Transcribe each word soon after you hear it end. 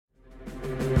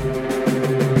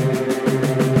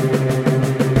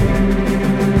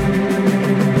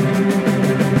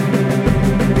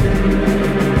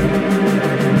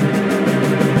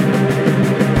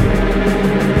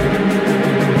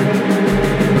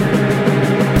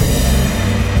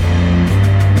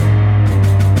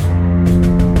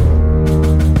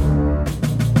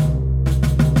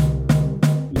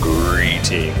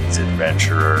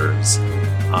adventurers.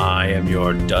 I am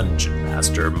your dungeon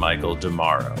master, Michael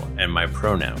Demaro, and my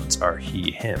pronouns are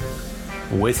he, him.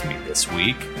 With me this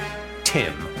week,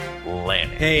 Tim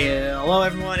Lanning. Hey, hello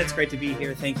everyone. It's great to be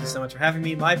here. Thank you so much for having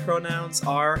me. My pronouns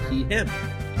are he, him.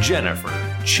 Jennifer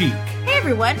Cheek. Hey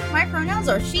everyone, my pronouns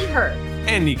are she, her.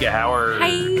 And Nika Howard.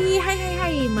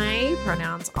 Hi. My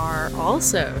pronouns are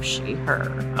also she,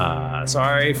 her.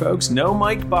 Sorry folks, no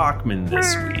Mike Bachman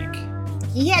this week.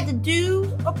 He had to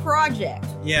do a project.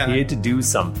 Yeah. He had to do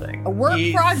something. A work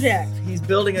project. He's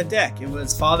building a deck. It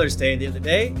was Father's Day the other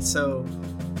day, so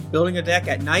building a deck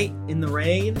at night in the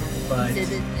rain, but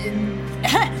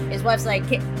his wife's like,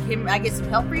 can I get some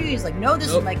help for you? He's like, no, this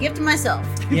is my gift to myself.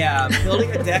 Yeah,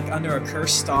 building a deck under a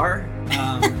cursed star.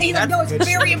 He's like, no, it's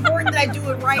very important that I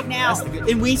do it right now.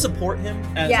 And we support him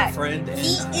as a friend.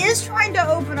 And, he is trying to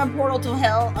open a portal to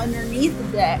hell underneath the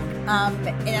deck,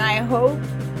 and I hope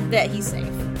that he's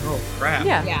safe. Oh, crap.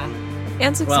 Yeah.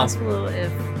 And successful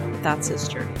if that's his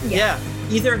journey. Yeah.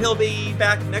 Either he'll be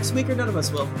back next week or none of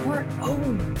us will. Or,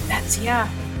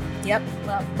 Yep.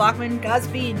 Well, Bachman,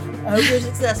 Godspeed. I hope you're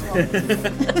successful.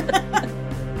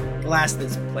 Glass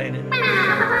this planet.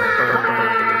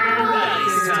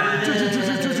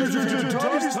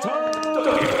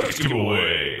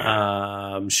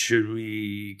 Should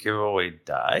we give away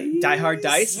dice? Die Hard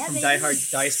Dice from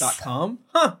dieharddice.com.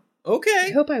 Huh. Okay.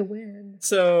 I hope I win.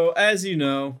 So, as you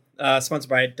know, sponsored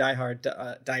by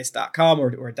dieharddice.com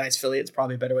or Dice Affiliates,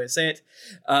 probably a better way to say it.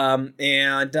 They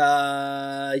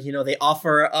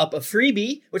offer up a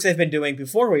freebie, which they've been doing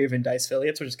before we were in Dice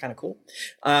Affiliates, which is kind of cool.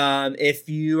 If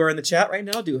you are in the chat right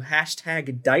now, do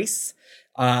hashtag dice.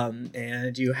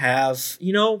 And you have,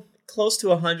 close to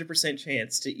 100%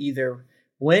 chance to either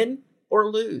win or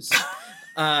lose.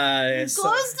 Close to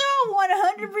a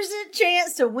 100%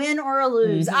 chance to win or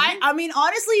lose. Mm-hmm. I mean,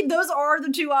 honestly, those are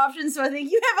the two options. So I think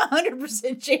you have a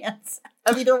 100% chance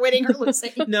of either winning or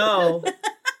losing. No,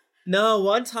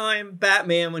 one time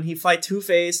Batman, when he fight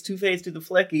Two-Face through the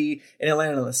flicky and it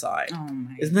landed on the side. Oh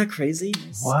my! Isn't that crazy?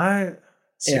 What?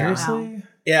 Seriously?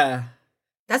 Yeah.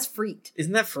 That's freaked.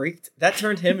 Isn't that freaked? That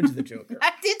turned him into the Joker.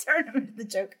 I did turn him into the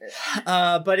Joker.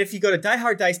 But if you go to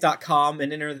dieharddice.com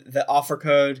and enter the offer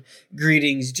code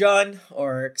Greetings John,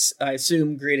 or I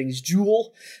assume Greetings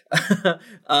Jewel, you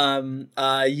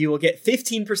will get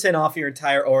 15% off your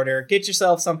entire order. Get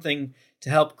yourself something to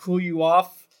help cool you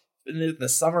off in the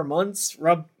summer months.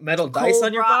 Rub metal dice Cold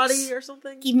on your rocks. body or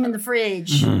something. Keep them in the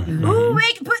fridge. Mm-hmm. Ooh,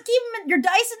 keep your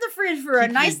dice in the fridge for a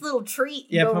nice little treat.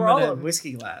 Yeah, Go put roll them in a them.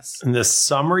 whiskey glass. In the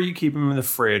summer, you keep them in the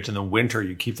fridge. In the winter,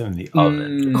 you keep them in the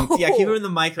oven. Yeah, keep them in the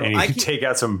microwave. And you take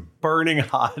out some burning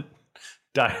hot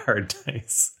Die Hard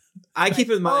dice. I keep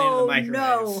mine in the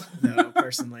microwave. No,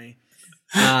 personally.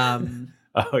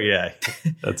 Oh yeah,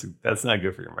 that's not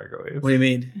good for your microwave. What do you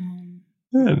mean?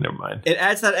 Never mind. It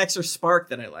adds that extra spark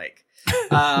that I like.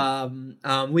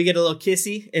 We get a little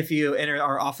kissy if you enter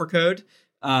our offer code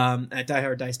at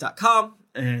dieharddice.com,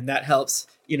 and that helps,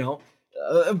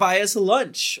 buy us a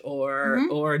lunch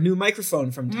or a new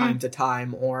microphone from time to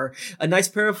time, or a nice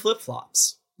pair of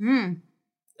flip-flops.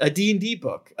 A D&D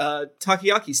book, a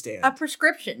takoyaki stand. a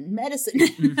prescription, medicine.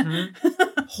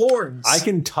 Horns. I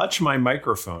can touch my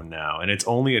microphone now, and it's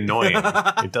only annoying.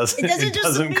 It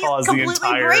doesn't cause the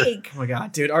entire break. Oh my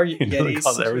god, dude! Our Yeti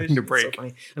cause everything to break. So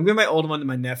funny. I'm giving my old one to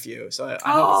my nephew, so I hope it's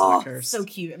not cursed. So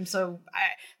cute! I'm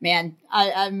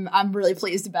really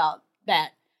pleased about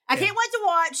that. I can't wait to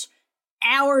watch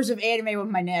hours of anime with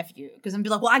my nephew, because I'm be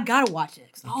like, well, I gotta watch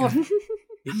it. I'm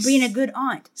being a good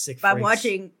aunt by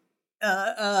watching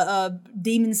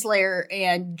Demon Slayer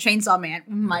and Chainsaw Man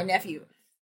with my nephew.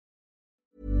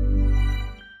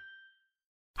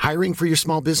 Hiring for your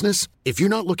small business? If you're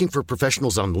not looking for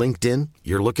professionals on LinkedIn,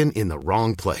 you're looking in the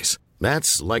wrong place.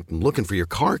 That's like looking for your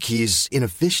car keys in a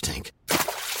fish tank.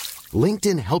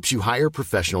 LinkedIn helps you hire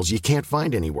professionals you can't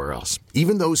find anywhere else,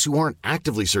 even those who aren't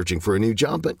actively searching for a new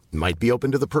job but might be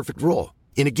open to the perfect role.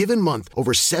 In a given month,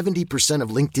 over 70%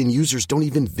 of LinkedIn users don't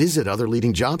even visit other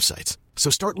leading job sites. So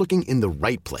start looking in the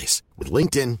right place. With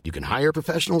LinkedIn, you can hire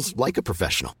professionals like a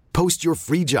professional. Post your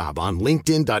free job on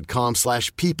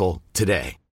linkedin.com/people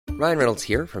today. Ryan Reynolds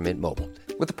here from Mint Mobile.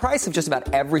 With the price of just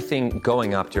about everything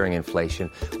going up during inflation,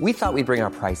 we thought we'd bring our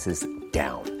prices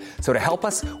down. So to help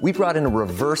us, we brought in a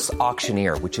reverse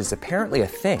auctioneer, which is apparently a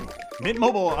thing. Mint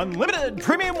Mobile Unlimited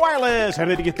Premium Wireless. How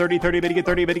to get 30, 30, bit to get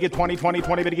 30, bit to get 20, 20,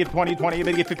 20, bit to get 20, 20,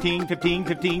 bit to get 15, 15,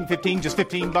 15, 15, just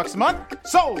 $15 a month?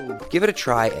 Sold! Give it a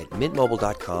try at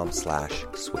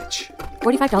mintmobile.com/switch.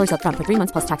 $45 up front for 3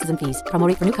 months plus taxes and fees. Promo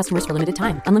rate for new customers for limited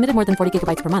time. Unlimited more than 40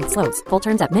 gigabytes per month. Slows full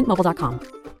terms at mintmobile.com.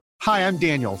 Hi, I'm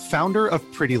Daniel, founder of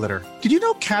Pretty Litter. Did you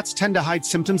know cats tend to hide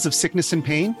symptoms of sickness and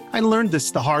pain? I learned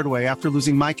this the hard way after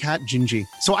losing my cat, Gingy.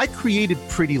 So I created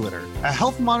Pretty Litter, a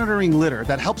health monitoring litter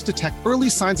that helps detect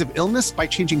early signs of illness by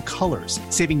changing colors,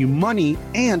 saving you money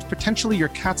and potentially your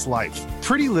cat's life.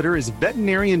 Pretty Litter is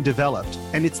veterinarian developed,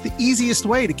 and it's the easiest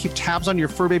way to keep tabs on your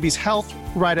fur baby's health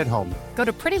right at home. Go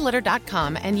to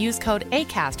prettylitter.com and use code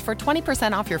ACAST for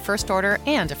 20% off your first order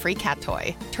and a free cat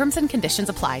toy. Terms and conditions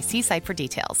apply. See site for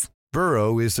details.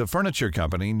 Burrow is a furniture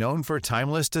company known for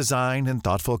timeless design and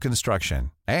thoughtful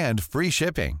construction and free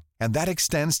shipping, and that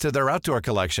extends to their outdoor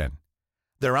collection.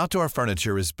 Their outdoor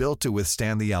furniture is built to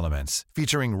withstand the elements,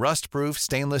 featuring rust-proof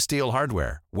stainless steel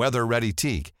hardware, weather-ready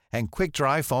teak, and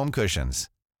quick-dry foam cushions.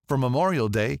 For Memorial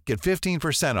Day, get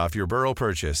 15% off your Burrow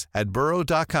purchase at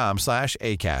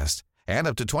burrow.com/ACAST and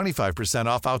up to 25%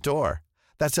 off outdoor.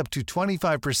 That's up to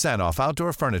 25% off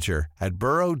outdoor furniture at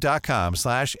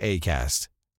burrow.com/ACAST.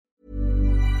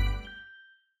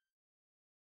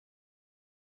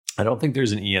 I don't think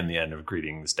there's an E on the end of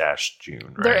greetings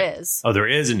 -June, right? There is. Oh, there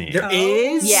is an E. There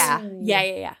is?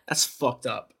 Yeah. That's fucked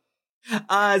up.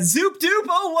 Zoop Doop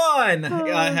 01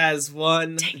 has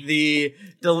won the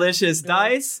delicious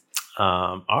dice.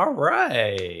 All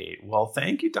right. Well,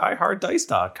 thank you,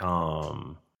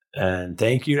 dieharddice.com. And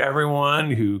thank you to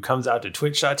everyone who comes out to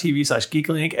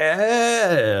twitch.tv/geeklink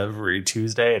every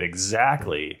Tuesday at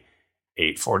exactly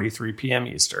 8:43 p.m.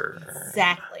 Eastern.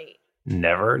 Exactly.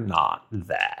 Never not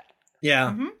that.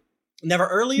 Yeah. Never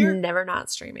earlier. Never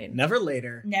not streaming. Never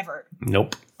later. Never.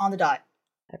 Nope. On the dot.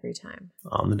 Every time.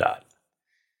 On the dot.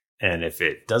 And if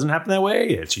it doesn't happen that way,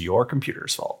 it's your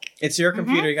computer's fault. It's your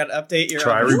computer. You got to update your.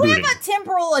 Try You rebooting. have a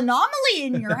temporal anomaly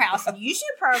in your house, and you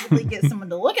should probably get someone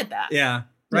to look at that. Yeah.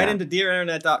 Right into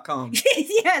dearinternet.com.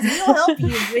 Yes, we'll help you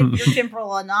with your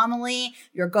temporal anomaly,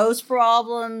 your ghost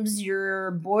problems,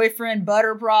 your boyfriend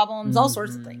butter problems, all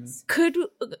sorts of things.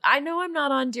 I know I'm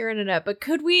not on Dear Internet, but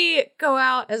could we go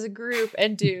out as a group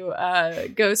and do a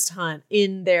ghost hunt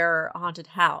in their haunted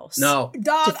house? No.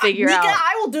 Dog, To figure Mika, out.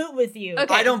 I will do it with you.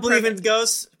 Okay. I don't believe in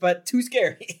ghosts, but too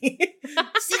scary. See,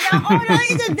 now,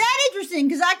 isn't that interesting?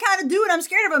 Because I kind of do it. I'm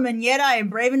scared of them, and yet I am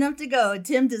brave enough to go.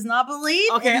 Tim does not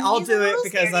believe. Okay, and I'll he's do a it little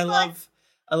because I scaredy-cat.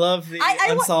 love the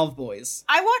Unsolved Boys.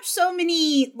 I watch so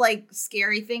many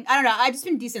scary things. I don't know. I've just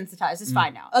been desensitized. It's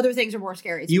fine now. Other things are more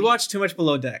scary. To You me. watch too much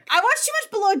Below Deck. I watched too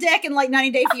much Below Deck and 90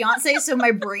 Day Fiance, so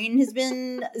my brain has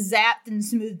been zapped and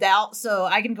smoothed out. So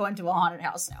I can go into a haunted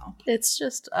house now. It's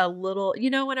just a little,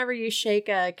 whenever you shake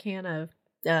a can of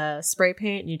spray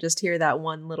paint and you just hear that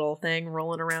one little thing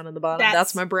rolling around in the bottom.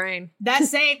 That's my brain. That's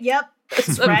safe. Yep.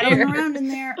 It's up rattling here. around in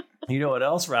there. You know what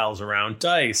else rattles around?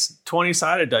 Dice.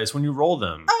 20-sided dice when you roll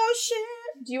them. Oh,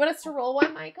 shit. Do you want us to roll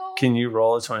one, Michael? Can you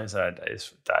roll a 20-sided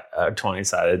dice?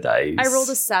 20-sided dice. I rolled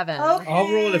a 7. Okay. I'll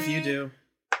roll it if you do.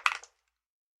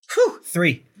 Whew,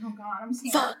 3. Oh, God. I'm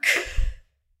scared. Fuck.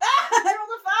 I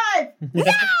rolled a 5. No!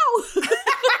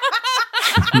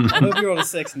 I hope you rolled a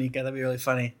 6, Nika. That'd be really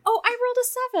funny. Oh, I rolled a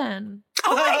 7.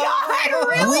 Oh, my God.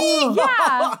 Really?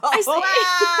 Yeah.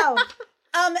 Wow.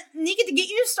 Nika, to get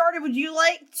you started, would you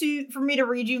like for me to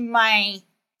read you my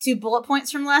 2 bullet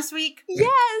points from last week?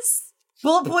 Yes.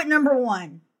 Bullet point number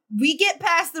 1. We get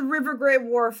past the Rivergrey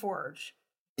Warforge.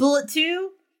 Bullet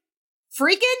 2.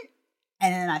 Freaking.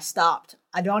 And then I stopped.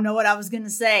 I don't know what I was going to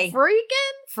say.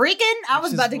 Freaking? I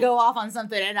was about to go off on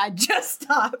something and I just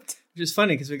stopped. Which is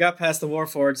funny because we got past the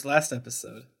Warforged last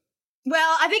episode.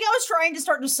 Well, I think I was trying to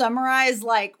start to summarize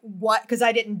what, because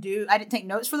I didn't take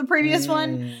notes for the previous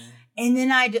one. And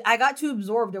then I got too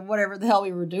absorbed in whatever the hell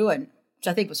we were doing, which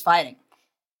I think was fighting.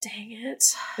 Dang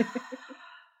it.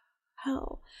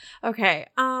 Oh. Okay.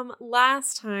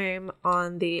 Last time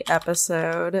on the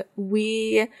episode,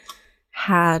 we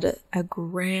had a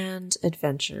grand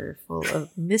adventure full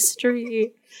of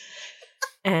mystery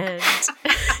and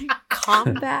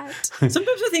combat. Sometimes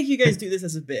I think you guys do this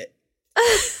as a bit.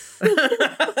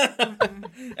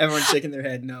 Everyone's shaking their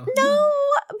head. No,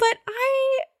 but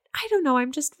I don't know.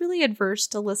 I'm just really adverse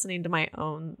to listening to my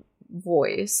own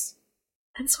voice,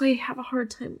 and so I have a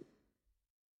hard time.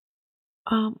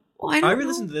 I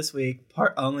re-listened to this week.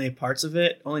 Only parts of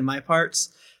it. Only my parts.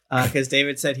 Because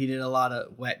David said he did a lot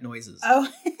of wet noises. Oh,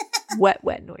 wet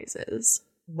noises.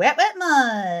 Wet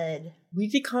mud. We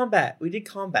did combat.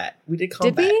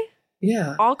 Did we?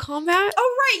 Yeah. All combat?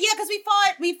 Oh, right. Yeah, because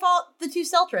we fought the 2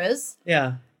 Seltras.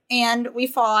 Yeah. And we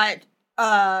fought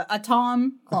a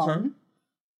Tom clone. Uh-huh.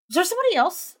 Is there somebody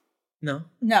else? No.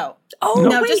 Oh,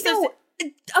 no. Wait, no.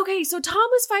 Okay, so Tom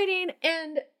was fighting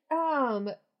and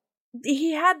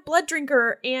he had Blood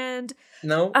Drinker and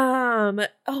no.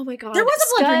 Oh my god. There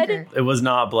was a Blood Drinker. It was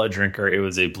not Blood Drinker. It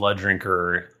was a Blood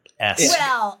Drinker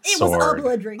Well, it was a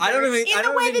blood drinker. In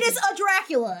the way that it's a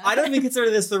Dracula. I don't even consider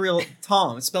this the real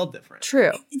Tom. It's spelled different.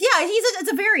 True. Yeah,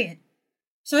 it's a variant.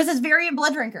 So it's this variant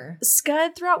blood drinker.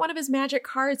 Scud threw out one of his magic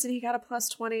cards and he got a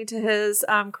 +20 to his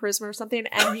charisma or something,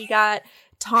 and he got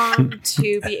Tom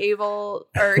to be able,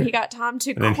 or he got Tom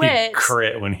to and quit. Then he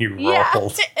crit when he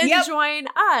rolled. And join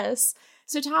us.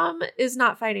 So Tom is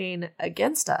not fighting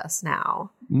against us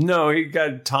now. No, he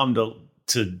got Tom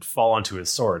to fall onto his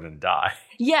sword and die.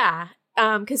 Yeah,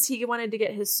 because he wanted to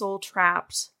get his soul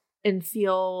trapped and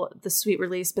feel the sweet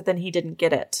release, but then he didn't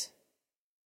get it.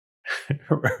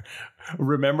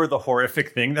 Remember the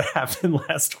horrific thing that happened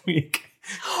last week?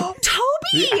 Toby!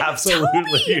 The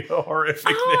absolutely horrific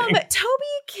thing. Toby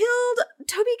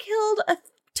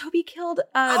killed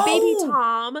baby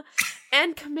Tom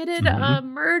and committed a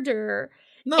murder.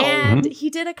 No. And he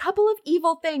did a couple of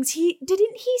evil things.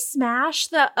 Didn't he smash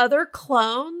the other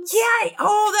clones? Yeah.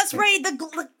 Oh, that's right. The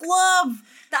glove.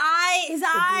 The eye. His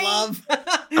eye. Glove.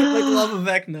 The glove of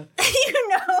Vecna. He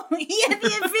had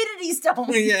the Infinity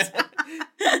Stone. Yeah.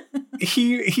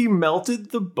 He melted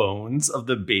the bones of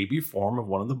the baby form of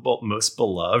one of the most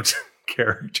beloved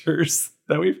characters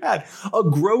that we've had. A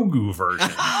Grogu version,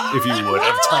 if you would,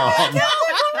 of Tom.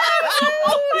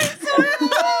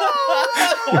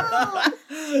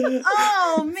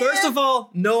 Oh, man. First of all,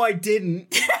 no, I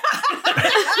didn't.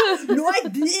 No, I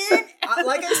didn't.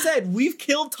 Like I said, we've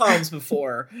killed Toms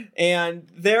before, and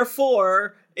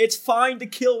therefore it's fine to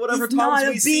kill whatever Toms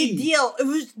we see. It's not a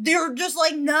big deal. They're just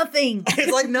like nothing.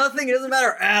 It's like nothing. It doesn't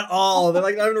matter at all. They're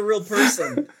like not even a real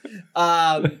person.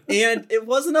 And it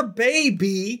wasn't a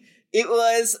baby. It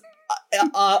was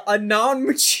a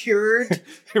non-matured.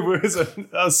 It was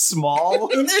a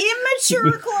small, an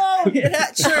immature clone.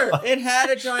 It had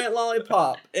a giant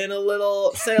lollipop in a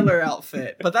little sailor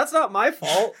outfit, but that's not my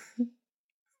fault.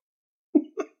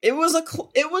 It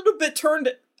would have been turned.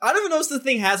 I don't even know if the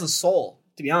thing has a soul,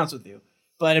 to be honest with you,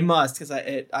 but it must because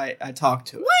I talked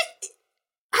to it. What?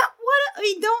 I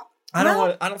mean,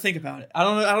 I don't think about it. I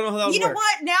don't know how that would work. You know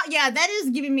what? Now, yeah, that is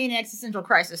giving me an existential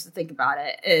crisis to think about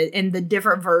it and the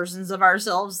different versions of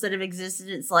ourselves that have existed.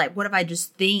 It's like, what if I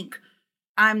just think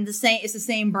I'm the same? It's the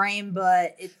same brain,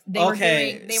 but they were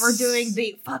doing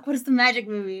the fuck. What is the magic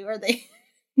movie? Where they?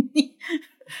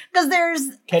 Because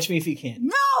there's Catch Me If You Can.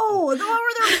 No, the one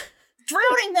where they're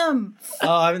drowning them. Oh,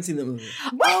 I haven't seen that movie.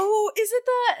 What? Oh, is it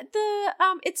the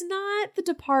it's not The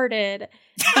Departed.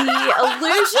 The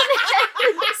Illusionist.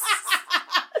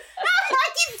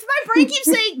 My brain keeps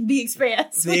saying The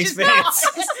Expanse. The Expanse.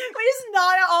 Which is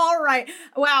not all right.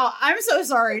 Wow, I'm so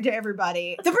sorry to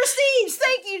everybody. The Prestige.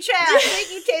 Thank you, Chad.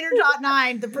 Thank you, Tater Tot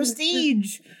 9. The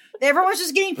Prestige. Everyone's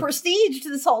just getting prestige to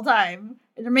this whole time.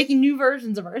 And they're making new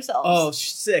versions of ourselves. Oh,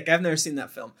 sick. I've never seen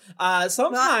that film.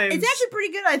 Sometimes... It's actually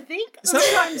pretty good, I think.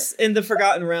 Sometimes in the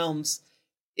Forgotten Realms,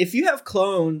 if you have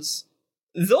clones,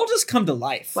 they'll just come to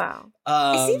life. Wow.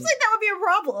 It seems like that would be a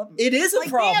problem. It is a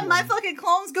problem. Damn, my fucking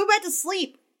clones, go back to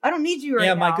sleep. I don't need you right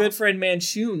now. Yeah, my good friend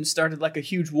Manchun started like a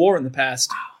huge war in the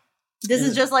past. This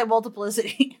is just like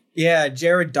multiplicity. Yeah,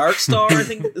 Jared Darkstar, I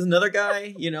think, is another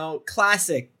guy.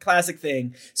 Classic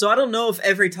thing. So I don't know if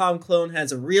every Tom clone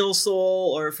has a real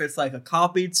soul or if it's like a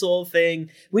copied soul thing.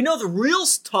 We know the real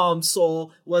Tom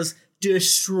soul was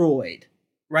destroyed,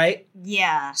 right?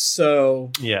 Yeah.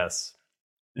 So yes,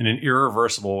 in an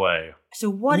irreversible way. So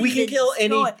what? We can kill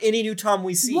any new Tom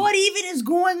we see. What even is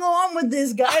going on with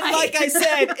this guy? And like I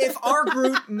said, if our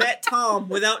group met Tom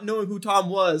without knowing who Tom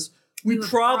was, we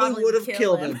probably would have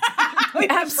killed him. We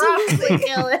absolutely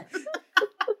kill him.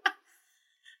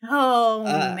 Oh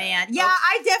man, yeah,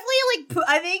 I definitely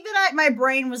I think that my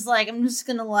brain was like, I'm just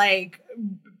gonna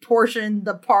portion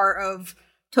the part of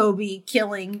Toby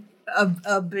killing a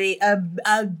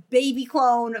baby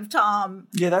clone of Tom.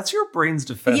 Yeah, that's your brain's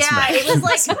defense. Yeah, mechanism. it was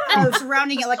like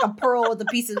surrounding it like a pearl with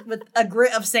a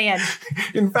grit of sand.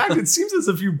 In fact, it seems as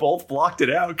if you both blocked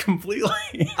it out completely.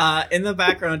 In the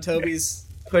background, Toby's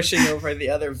pushing over the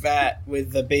other vat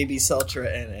with the baby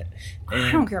Seltra in it. And,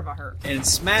 I don't care about her. And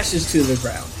smashes to the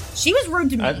ground. She was rude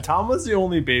to me. Tom was the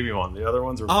only baby one. The other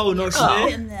ones were... Oh, no, she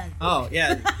did? Oh,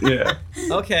 yeah. Yeah.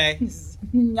 Okay.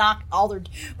 Knock all their...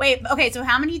 Wait, okay, so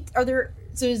how many are there...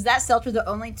 So is that Seltra the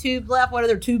only tube left? What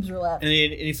other tubes are left?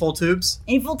 Any full tubes?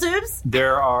 Any full tubes?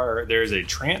 There's a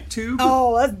Trant tube.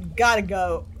 Oh, that's gotta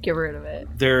go. Get rid of it.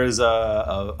 There's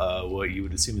a what you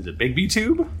would assume is a Big B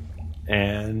tube.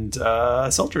 And a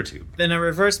Seltra tube. Then I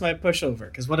reverse my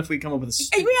pushover, because what if we come up with a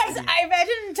stupid idea? I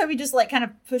imagine Toby just kind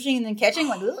of pushing and then catching,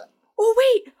 like, ugh. Oh,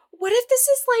 wait. What if this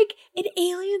is like an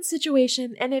alien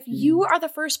situation, and if you are the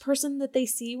first person that they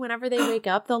see whenever they wake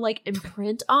up, they'll like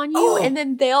imprint on you, and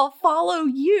then they'll follow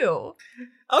you?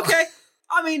 Okay.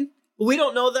 I mean, we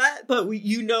don't know that, but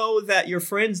you know that your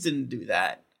friends didn't do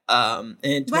that.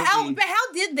 But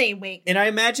how did they wake? And I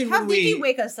imagine how did you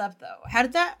wake us up though? How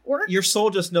did that work? Your soul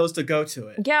just knows to go to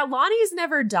it. Yeah, Lonnie's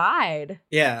never died.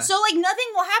 Yeah. So like nothing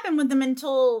will happen with them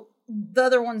until the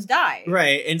other ones die.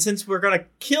 Right. And since we're gonna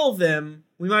kill them,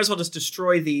 we might as well just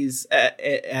destroy these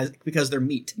because they're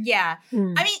meat. Yeah. I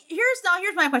mean,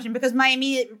 here's my question, because my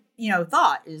immediate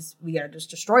thought is we gotta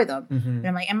just destroy them. And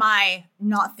I'm like, am I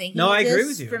not thinking? No, of I this agree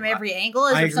with you from every angle?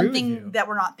 Is there something that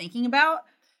we're not thinking about?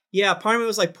 Yeah, part of me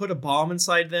was like put a bomb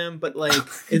inside them, but like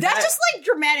that's just like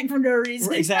dramatic for no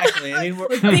reason. Exactly. I mean, we're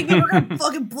gonna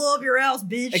fucking blow up your house,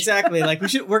 bitch. Exactly. Like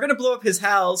we're gonna blow up his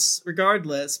house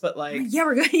regardless, but like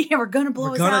we're gonna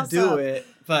blow his house up. We're gonna do it,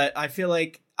 but I feel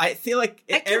like can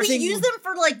we use them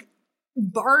for like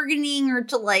bargaining or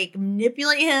to like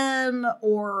manipulate him,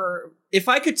 or if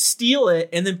I could steal it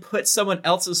and then put someone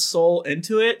else's soul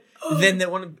into it, then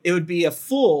it would be a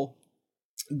full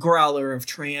growler of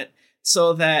Trant,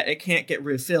 so that it can't get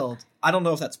refilled. I don't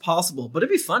know if that's possible, but it'd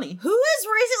be funny. Who has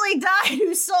recently died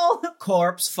whose soul?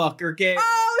 Corpse fucker Gary.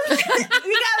 Oh,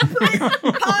 we gotta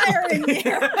put Pyre in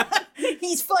there.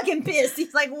 He's fucking pissed.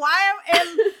 He's like, why am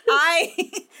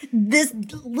I this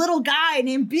little guy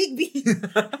named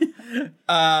Bigby?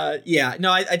 Yeah,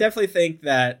 no, I definitely think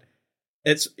that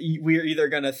we're either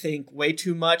gonna think way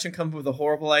too much and come up with a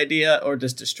horrible idea, or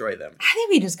just destroy them. I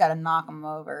think we just gotta knock them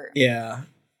over. Yeah.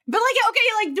 But like, okay,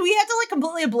 like, do we have to like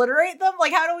completely obliterate them?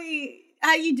 Like, how do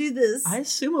you do this? I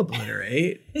assume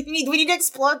obliterate. We need to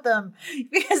explode them,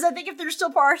 because I think if they're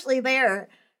still partially there,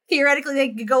 theoretically they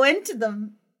could go into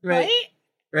them. Right.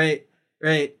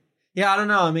 Yeah, I don't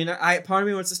know. I mean, part of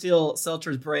me wants to steal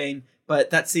Seltzer's brain, but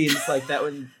that seems like that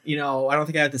would, I don't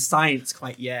think I have the science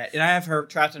quite yet. And I have her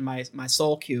trapped in my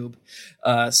soul cube,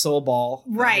 soul ball.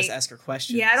 Right. I just ask her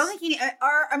questions. Yeah, I don't think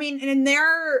and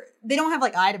they don't have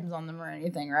like items on them or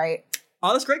anything, right?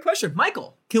 Oh, that's a great question.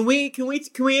 Michael, can we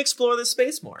explore this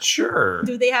space more? Sure.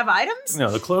 Do they have items?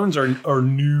 No, the clones are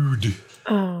nude.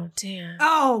 Oh, damn.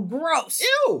 Oh, gross.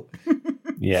 Ew.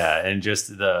 Yeah, and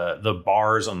just the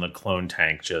bars on the clone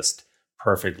tank just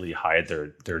perfectly hide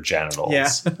their genitals. Yeah.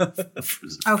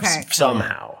 Okay.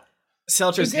 Somehow.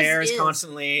 Seltzer's hair is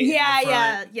constantly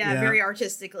yeah, very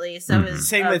artistically. So is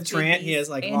same with Trant. He has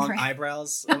like long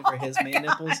eyebrows over his man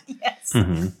nipples. Yes.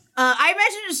 Mm-hmm. I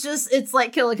imagine it's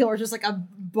like Kill la Kill, where just like a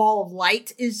ball of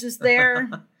light is just there,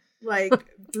 like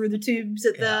through the tubes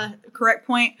at the correct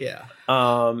point. Yeah.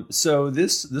 So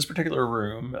this particular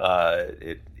room,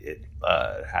 it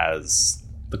has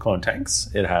the clone tanks.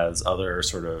 It has other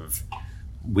sort of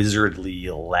wizardly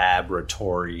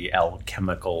laboratory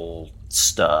alchemical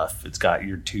stuff. It's got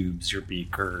your tubes, your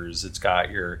beakers. It's got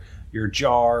your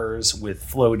jars with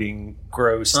floating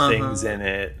gross things in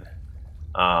it.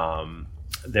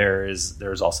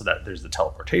 There's also there's the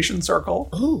teleportation circle.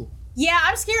 Oh. Yeah,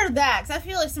 I'm scared of that because I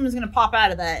feel like someone's going to pop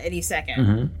out of that any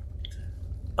second.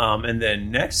 And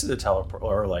then next to the teleport,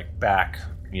 or like back,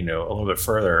 a little bit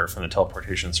further from the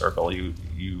teleportation circle, you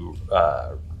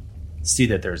see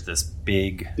that there's this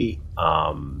big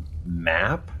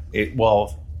map.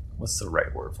 What's the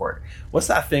right word for it? What's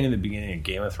that thing in the beginning of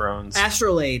Game of Thrones?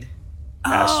 Astrolabe.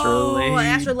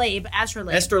 Astrolabe.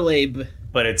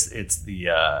 But it's the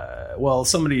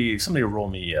somebody roll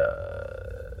me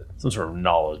some sort of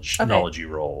knowledge-y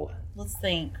roll. Let's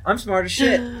think. I'm smart as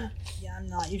shit. Yeah, I'm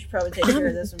not. You should probably take care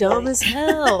of this. Dumb as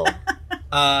hell.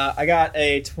 I got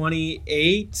a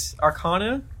 28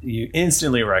 Arcana. You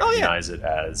instantly recognize it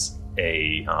as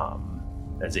a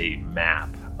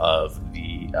map of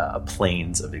the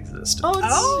planes of existence.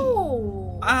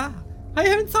 I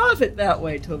haven't thought of it that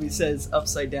way. Toby says,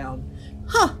 upside down.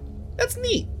 Huh? That's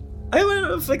neat. I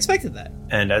wouldn't have expected that.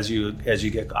 And as you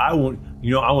get, I won't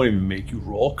even make you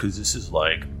roll because this is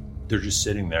like they're just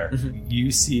sitting there. Mm-hmm. You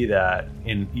see that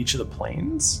in each of the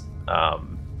planes,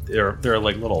 they're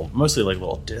like mostly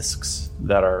little discs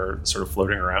that are sort of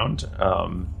floating around,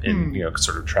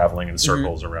 sort of traveling in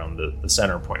circles around the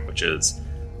center point, which is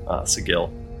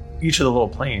Sigil. Most of the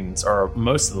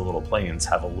little planes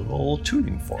have a little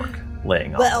tuning fork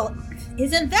laying on. Well,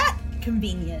 isn't that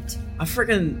convenient? I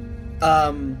freaking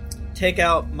take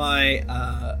out my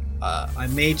my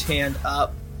mage hand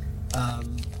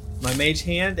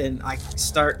and I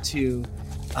start to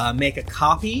make a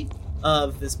copy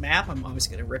of this map. I'm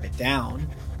obviously going to rip it down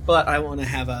but I want to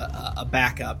have a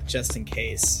backup just in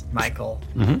case, Michael.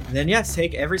 Mm-hmm. And then yes,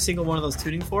 take every single one of those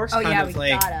tuning forks. Oh, kind yeah, of we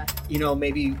like, gotta. you know,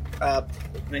 maybe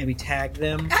tag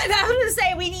them. I was gonna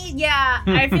say we need. Yeah,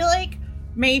 I feel like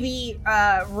maybe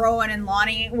Rowan and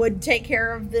Lonnie would take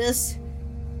care of this.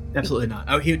 Absolutely not.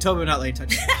 Oh, he would totally not let you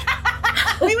touch it.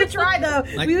 We would try though.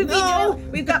 Like, we would no. be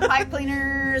doing. We've got pipe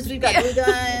cleaners. We've got glue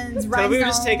guns. So we would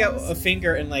just take out rhinestones. a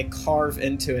finger and like carve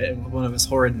into it with one of his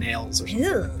horrid nails or something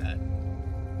Ew. like that.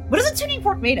 What is a tuning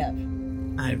fork made of?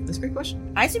 That's a great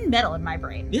question. I assume metal in my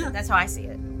brain. Yeah. That's how I see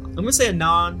it. I'm gonna say a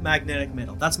non-magnetic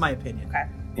metal. That's my opinion. Okay.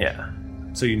 Yeah.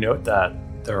 So you note that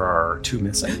there are 2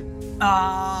 missing.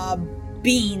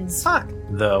 Beans. Fuck.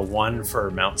 The one for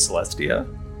Mount Celestia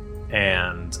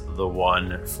and the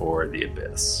one for the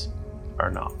Abyss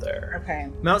are not there. Okay.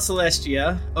 Mount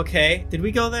Celestia. Okay. Did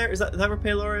we go there? Is that where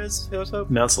Pelor is? Pelor's Hope?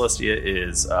 Mount Celestia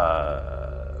is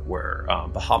where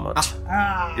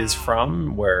Bahamut is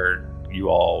from, where you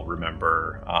all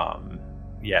remember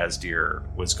Yazdir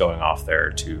was going off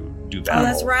there to do battle. Oh,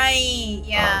 that's right.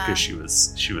 Yeah. Because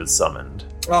she was summoned.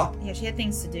 Oh, Yeah, she had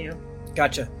things to do.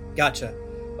 gotcha.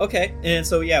 Okay. And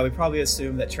so, yeah, we probably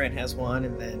assume that Trent has one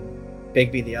and then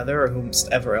Bigby the other, or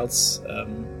whomever else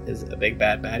is a big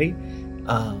bad baddie.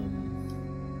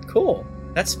 Cool.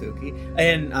 That's spooky.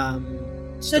 And,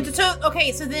 So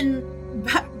then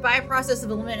by a process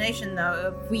of elimination,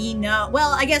 though, if we know.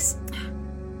 Well, I guess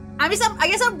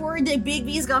I'm worried that Big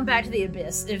B's gone back to the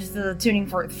Abyss if the tuning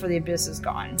for the Abyss is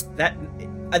gone.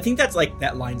 I think that's like,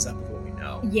 that lines up with what we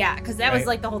know. Yeah, because that was Right.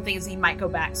 like the whole thing is he might go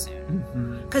back soon.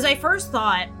 Mm-hmm. Because I first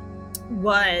thought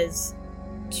was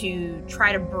to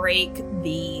try to break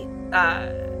the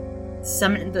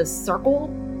circle,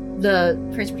 the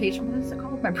transportation. What is it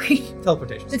called? My brain.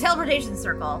 Teleportation. The teleportation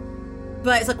circle.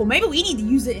 But it's like, well, maybe we need to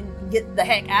use it and get the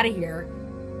heck out of here.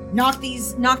 Knock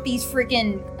these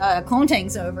freaking clone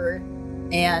tanks over,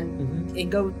 and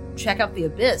go check out the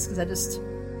Abyss. Because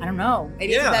I don't know.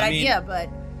 Maybe it's a bad idea, but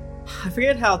I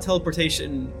forget how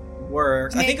teleportation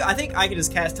works. I think I could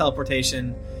just cast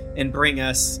teleportation and bring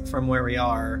us from where we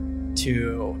are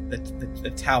to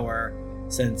the tower,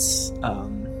 since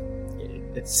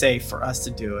it's safe for us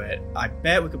to do it. I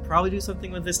bet we could probably do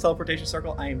something with this teleportation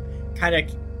circle. I kind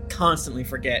of constantly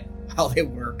forget how they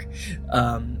work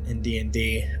in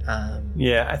D&D.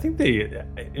 Yeah, I think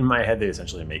in my head, they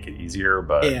essentially make it easier,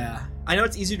 but... Yeah. I know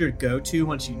it's easier to go to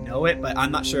once you know it, but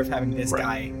I'm not sure if having this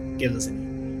guy gives us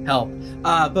any help.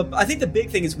 But I think the big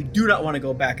thing is we do not want to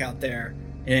go back out there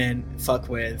and fuck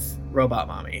with Robot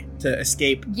Mommy to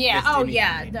escape. yeah. with Oh anything.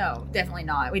 yeah. No, definitely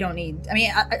not. We don't need. I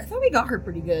mean, I thought we got her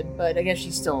pretty good, but I guess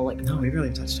she's still like. No, we really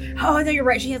haven't touched her. Oh, I know you're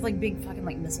right. She has like big fucking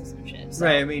like missiles and shit. So.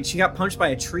 Right, I mean, she got punched by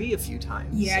a tree a few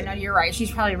times. Yeah, no, you're right. She's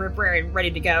probably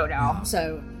ready to go now.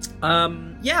 So.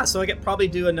 Yeah, so I could probably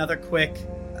do another quick.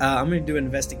 I'm going to do an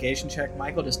investigation check,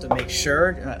 Michael, just to make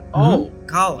sure. Oh,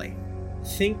 golly. I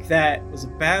think that was a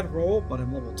bad roll, but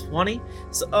I'm level 20.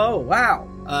 So, oh, wow.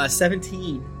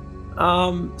 17.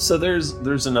 So there's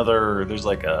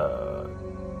like a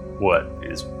what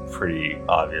is pretty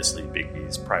obviously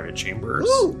Bigby's private chambers.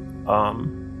 Ooh.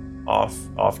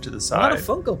 Off to the A side. lot of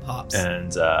Funko Pops.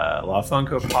 And a lot of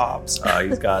Funko Pops.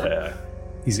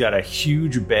 He's got a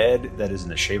huge bed that is in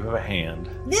the shape of a hand.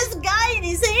 This guy in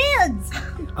his hands.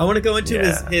 I want to go into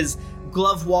his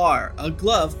glove-war. A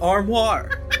glove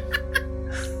armoire.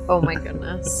 Oh my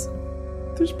goodness.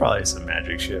 There's probably some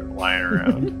magic shit lying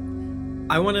around.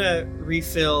 I want to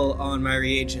refill on my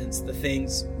reagents, the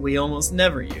things we almost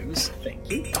never use. Thank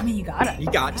you. I mean, you gotta.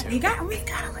 You got to. We gotta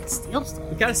like steal stuff.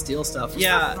 We gotta steal stuff. It's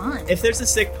Yeah. not fun. If there's a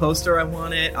sick poster, I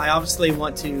want it. I obviously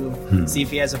want to see if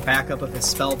he has a backup of his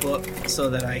spell book so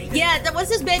that I. Yeah,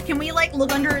 what's his bed? Can we like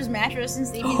look under his mattress and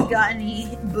see if he's got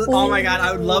any books? Oh my god,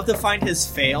 I would love to find his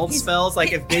failed spells.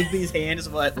 Like if Bigby's hand is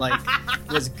what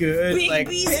was good.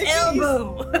 Bigby's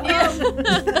elbow.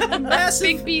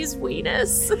 Big B's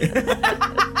weenus.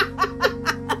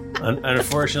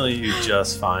 Unfortunately, you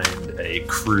just find a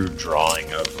crude drawing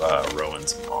of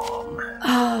Rowan's mom.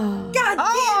 God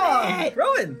damn it!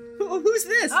 Rowan, who's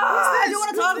this? I don't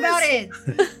want to talk about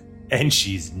it. And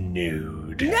she's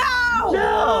nude.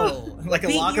 No! Like a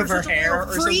Bigby, lock you're of her such a hair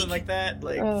little or freak. something like that.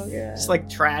 Like, Oh yeah. just like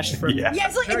trash from. Yeah. Yeah,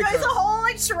 it's like Very it's a gross. whole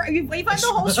like shrine. We find the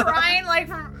whole shrine like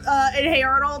from in Hey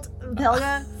Arnold,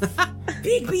 Helga.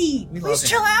 Bigby, We love please him.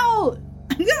 chill out.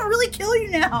 I'm gonna really kill you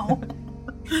now.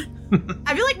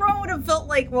 I feel like Rowan would have felt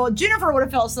like, well, Jennifer would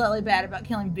have felt slightly bad about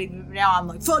killing Bigby, but now I'm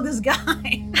like, fuck this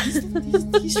guy.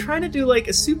 He's trying to do like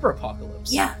a super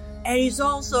apocalypse. Yeah, and he's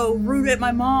also rude at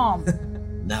my mom.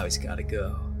 Now he's gotta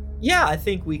go. Yeah, I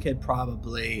think we could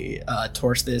probably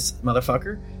torch this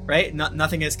motherfucker, right?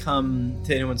 Nothing has come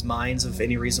to anyone's minds of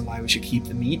any reason why we should keep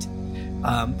the meat.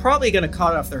 Probably going to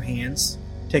cut off their hands,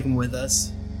 take them with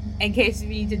us. In case we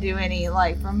need to do any,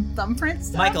 like, from thumbprint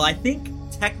stuff? Michael, I think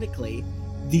technically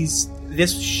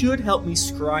this should help me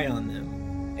scry on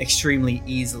them extremely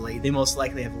easily. They most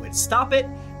likely have a way to stop it,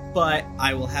 but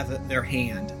I will have their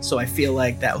hand, so I feel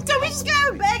like that will... So we just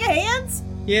got a bag of hands?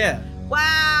 Yeah.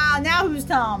 Wow, now who's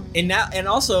Tom? And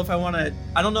also, if I want to...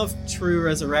 I don't know if True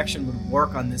Resurrection would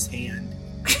work on this hand,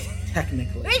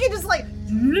 technically. We can just, like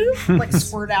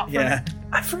squirt out from it.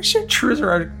 I'm pretty sure True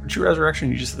Resurrection,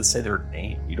 you just have to say their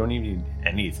name. You don't even need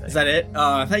anything. Is that it?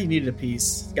 I thought you needed a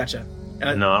piece. Gotcha.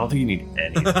 No, I don't think you need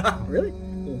anything. Really?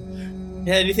 Cool.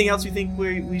 Yeah, anything else you think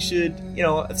we should... You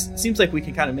know, it seems like we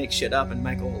can kind of make shit up and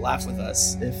Michael will laugh with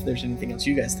us if there's anything else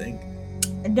you guys think.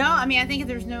 No, I mean, I think if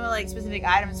there's no, like, specific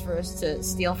items for us to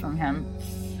steal from him.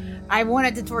 I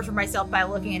wanted to torture myself by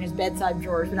looking in his bedside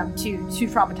drawers, but I'm too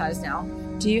traumatized now.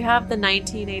 Do you have the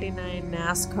 1989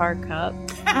 NASCAR Cup?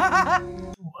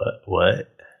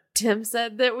 What? Tim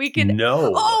said that we can...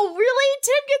 No. Oh, really?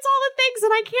 Tim gets all the things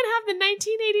and I can't have the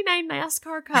 1989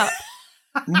 NASCAR Cup.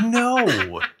 No,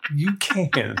 you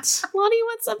can't. Lonnie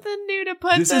wants something new to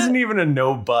put. This isn't even a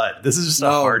no but. This is just a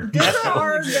hard no. This is a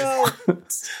hard no.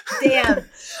 Damn. What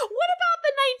about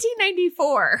the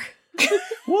 1994?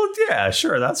 Well, yeah,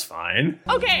 sure, that's fine.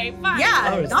 Okay, fine.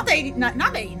 Yeah, not the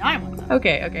 89 one.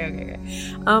 Okay.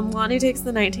 Lonnie takes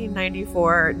the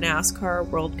 1994 NASCAR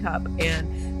World Cup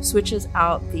and switches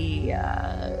out the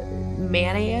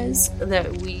mayonnaise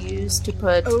that we used to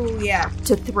put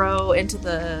to throw into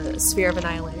the sphere of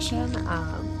annihilation.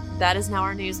 That is now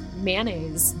our new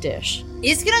mayonnaise dish.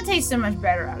 It's gonna taste so much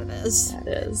better out of this. It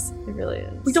is. It really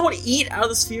is. We don't eat out of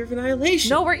the sphere of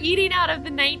annihilation. No, we're eating out of the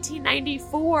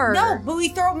 1994. No, but we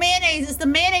throw mayonnaise. It's the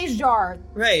mayonnaise jar.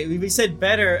 Right. We said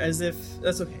better as if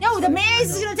that's okay. No, the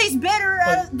mayonnaise is gonna taste better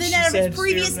than out of its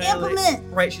previous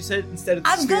implement. Right. She said instead of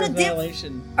the sphere of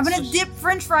annihilation. I'm gonna dip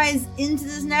French fries into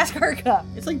this NASCAR cup.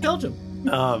 It's like Belgium.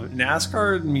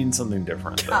 NASCAR means something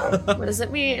different, though. What does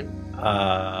it mean?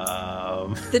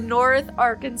 The North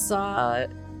Arkansas.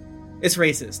 It's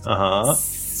racist.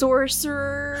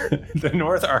 Sorcerer. The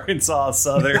North Arkansas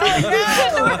Southern.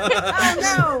 Oh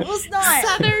no! Let's not.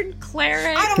 Southern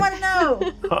cleric. I don't want to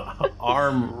know.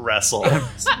 Arm wrestle.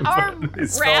 Arm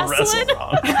It's wrestling. wrestle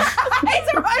wrong.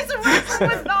 It's a wrestling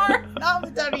with an R, not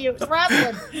with W. It's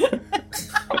wrestling.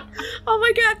 Oh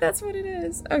my god, that's what it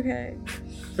is. Okay.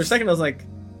 For a second, I was like,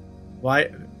 "Why?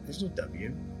 There's no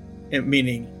W."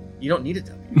 Meaning, you don't need a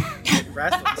W.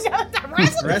 Wrestling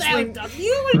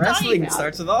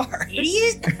starts with R.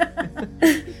 Idiot.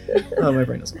 Oh, my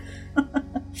brain doesn't.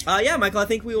 Yeah, Michael, I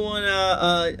think we want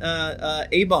to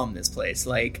A-bomb this place.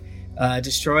 Like,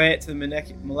 destroy it to the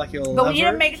molecular level. But we need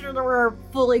to make sure that we're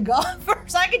fully gone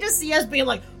first. I can just see us being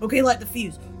like, okay, light the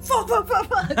fuse. Fuck.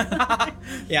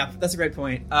 Yeah, that's a great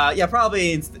point. Yeah,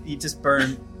 probably you just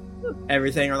burn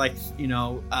everything, or like,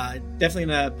 definitely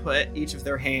gonna put each of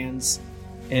their hands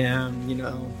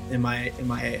in my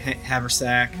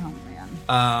haversack. Oh man.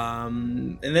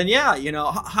 And then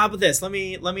how about this? Let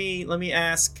me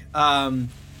ask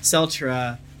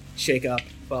Seltra shake up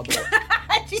Bubble.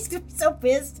 She's gonna be so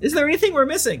pissed. Is there anything we're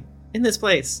missing in this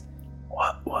place?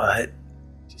 What?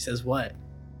 She says what?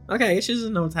 Okay, she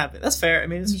doesn't know what's happening. That's fair. I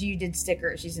mean, you did stick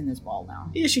her. She's in this ball now.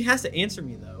 Yeah, she has to answer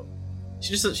me though.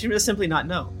 She must simply not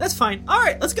know. That's fine. All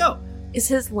right, let's go. Is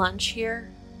his lunch here?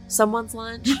 Someone's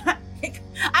lunch?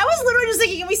 I was literally just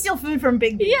thinking, can we steal food from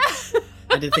Big B? Yeah.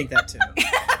 I did think that too.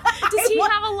 Does he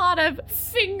have a lot of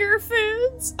finger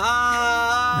foods? He's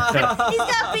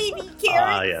got baby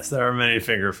carrots. Yes, there are many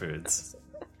finger foods.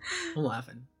 I'm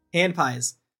laughing. Hand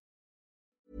pies.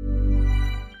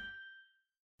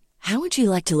 How would you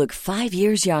like to look 5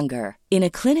 years younger? In a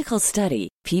clinical study,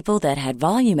 people that had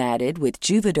volume added with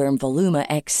Juvederm Voluma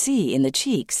XC in the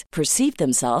cheeks perceived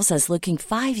themselves as looking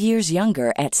 5 years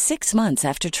younger at 6 months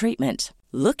after treatment.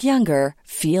 Look younger,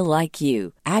 feel like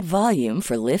you. Add volume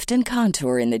for lift and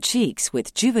contour in the cheeks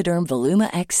with Juvederm Voluma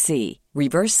XC.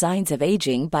 Reverse signs of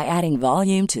aging by adding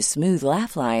volume to smooth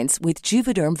laugh lines with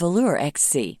Juvederm Volure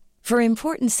XC. For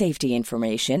important safety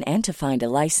information and to find a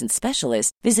licensed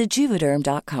specialist, visit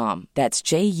Juvederm.com. That's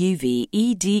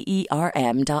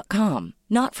JUVEDERM.com.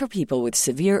 Not for people with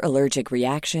severe allergic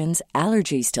reactions,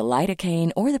 allergies to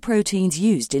lidocaine, or the proteins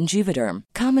used in Juvederm.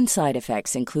 Common side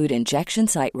effects include injection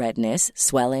site redness,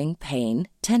 swelling, pain,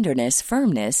 tenderness,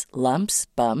 firmness, lumps,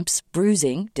 bumps,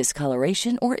 bruising,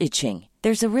 discoloration, or itching.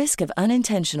 There's a risk of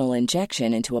unintentional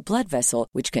injection into a blood vessel,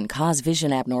 which can cause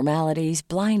vision abnormalities,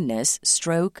 blindness,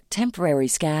 stroke, temporary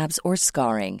scabs, or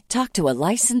scarring. Talk to a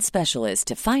licensed specialist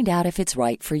to find out if it's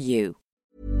right for you.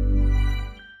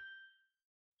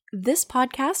 This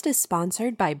podcast is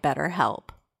sponsored by BetterHelp.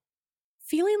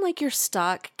 Feeling like you're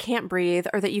stuck, can't breathe,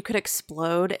 or that you could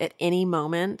explode at any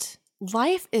moment?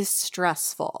 Life is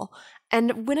stressful,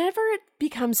 and whenever it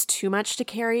becomes too much to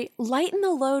carry, lighten the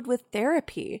load with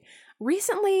therapy.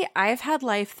 Recently, I've had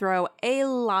life throw a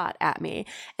lot at me,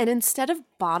 and instead of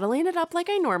bottling it up like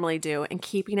I normally do and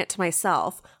keeping it to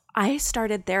myself, I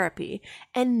started therapy,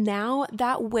 and now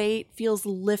that weight feels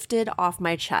lifted off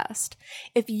my chest.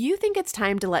 If you think it's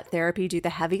time to let therapy do the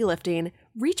heavy lifting,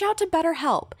 reach out to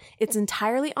BetterHelp. It's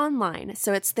entirely online,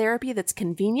 so it's therapy that's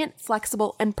convenient,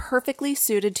 flexible, and perfectly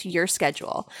suited to your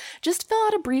schedule. Just fill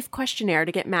out a brief questionnaire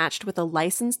to get matched with a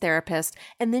licensed therapist,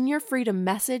 and then you're free to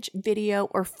message, video,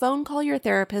 or phone call your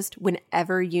therapist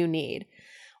whenever you need.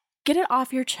 Get it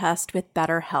off your chest with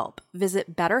BetterHelp.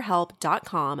 Visit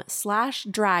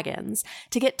betterhelp.com/dragons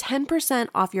to get 10%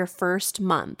 off your first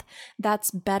month. That's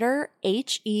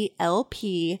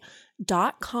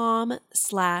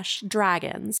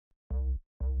betterhelp.com/dragons.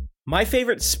 My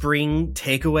favorite spring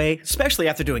takeaway, especially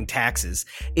after doing taxes,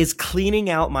 is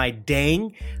cleaning out my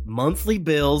dang monthly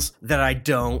bills that I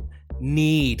don't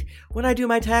need. When I do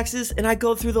my taxes and I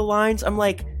go through the lines, I'm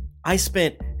like, I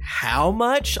spent how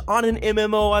much on an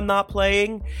MMO I'm not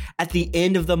playing? At the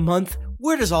end of the month,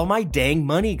 where does all my dang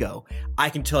money go?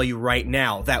 I can tell you right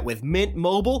now that with Mint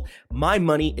Mobile, my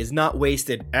money is not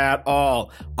wasted at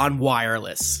all on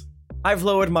wireless. I've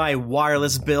lowered my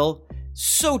wireless bill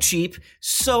so cheap,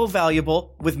 so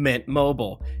valuable with Mint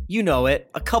Mobile. You know it.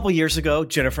 A couple years ago,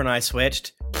 Jennifer and I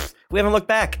switched. We haven't looked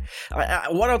back.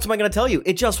 What else am I going to tell you?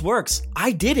 It just works.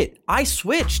 I did it. I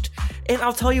switched. And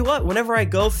I'll tell you what, whenever I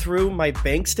go through my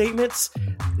bank statements,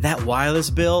 that wireless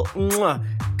bill,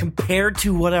 compared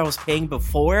to what I was paying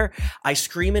before, I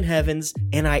scream in heavens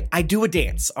and I do a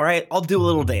dance, all right? I'll do a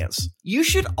little dance. You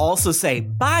should also say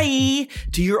bye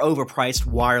to your overpriced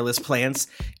wireless plans.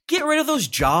 Get rid of those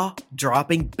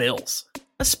jaw-dropping bills,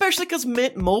 especially because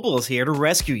Mint Mobile is here to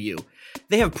rescue you.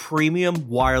 They have premium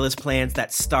wireless plans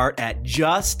that start at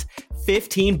just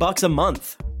 $15 a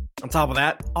month. On top of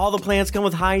that, all the plans come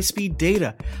with high-speed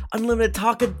data, unlimited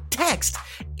talk and text,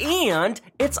 and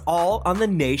it's all on the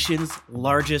nation's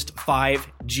largest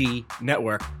 5G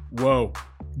network. Whoa.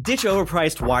 Ditch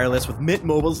overpriced wireless with Mint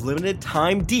Mobile's limited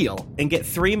time deal and get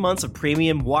 3 months of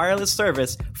premium wireless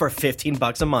service for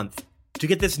 $15 a month. To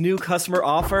get this new customer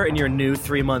offer and your new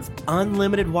 3-month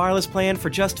unlimited wireless plan for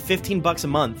just $15 a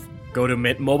month, go to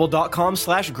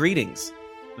mintmobile.com/greetings.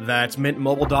 That's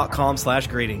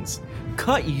mintmobile.com/greetings.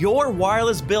 Cut your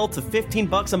wireless bill to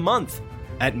 $15 a month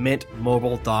at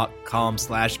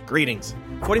mintmobile.com/greetings.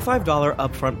 $45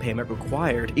 upfront payment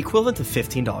required, equivalent to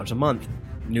 $15 a month.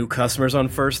 New customers on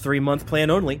first 3-month plan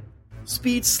only.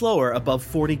 Speed slower above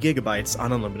 40 gigabytes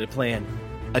on unlimited plan.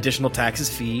 Additional taxes,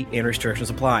 fee, and restrictions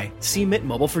apply. See Mint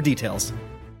Mobile for details.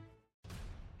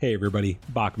 Hey everybody,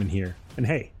 Bachman here. And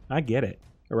hey, I get it.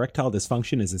 Erectile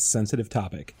dysfunction is a sensitive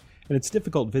topic, and it's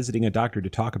difficult visiting a doctor to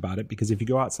talk about it because if you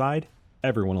go outside,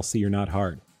 everyone will see you're not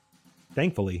hard.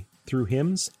 Thankfully, through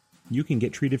HIMS, you can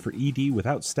get treated for ED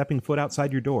without stepping foot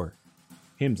outside your door.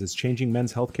 HIMS is changing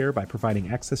men's healthcare by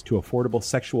providing access to affordable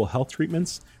sexual health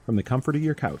treatments from the comfort of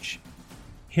your couch.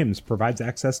 HIMS provides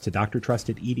access to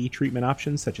doctor-trusted ED treatment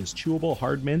options such as chewable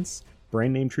hard mints,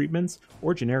 brand-name treatments,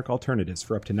 or generic alternatives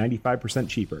for up to 95%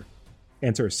 cheaper.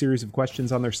 Answer a series of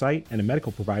questions on their site, and a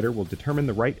medical provider will determine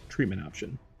the right treatment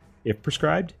option. If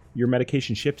prescribed, your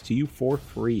medication ships to you for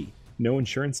free, no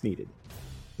insurance needed.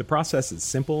 The process is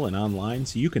simple and online,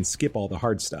 so you can skip all the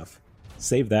hard stuff.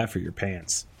 Save that for your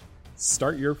pants.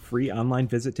 Start your free online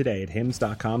visit today at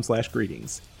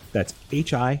hims.com/greetings. That's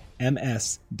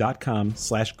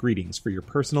HIMS.com/greetings for your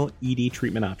personal ED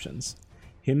treatment options.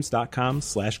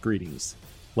 hims.com/greetings.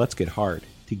 Let's get hard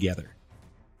together.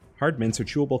 Hard mints are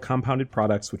chewable compounded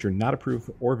products which are not approved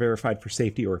or verified for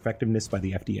safety or effectiveness by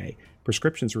the FDA.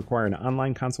 Prescriptions require an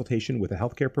online consultation with a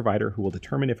healthcare provider who will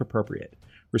determine if appropriate.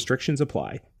 Restrictions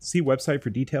apply. See website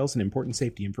for details and important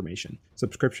safety information.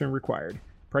 Subscription required.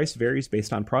 Price varies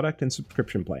based on product and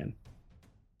subscription plan.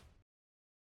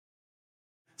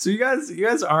 So you guys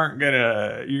are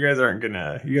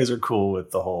cool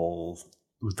with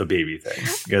with the baby thing.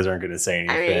 You guys aren't gonna say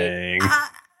anything.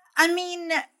 I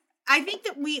mean, I think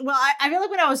that I feel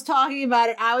like when I was talking about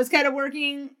it, I was kind of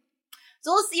working.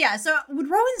 So so would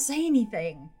Rowan say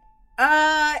anything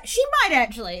She might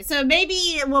actually. So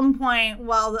maybe at one point,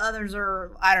 while the others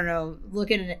are, I don't know,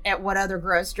 looking at what other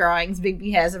gross drawings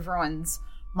Bigby has of Rowan's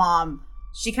mom,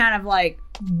 she kind of like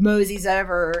moseys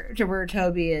over to where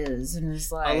Toby is and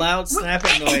is like... A loud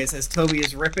snapping noise as Toby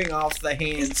is ripping off the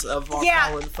hands of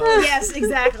Colin folks. Yes,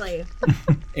 exactly.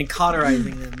 And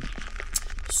cauterizing them.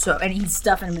 So, and he's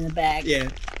stuffing them in the bag. Yeah.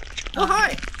 Oh,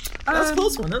 hi. That's a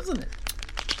close one, isn't it?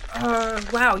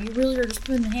 Wow, you really are just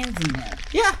putting the hands in there.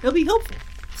 Yeah, it'll be helpful.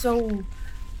 So,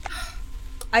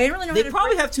 I didn't really know. They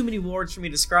probably have too many words for me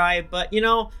to describe, but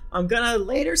I'm gonna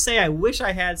later say I wish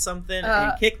I had something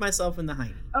and kick myself in the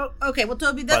hiney. Oh, okay. Well,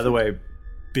 Toby, that's... By the way,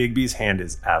 Bigby's hand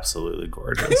is absolutely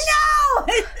gorgeous. No!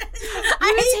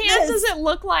 Whose hand does it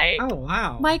look like? Oh,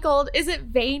 wow. Michael, is it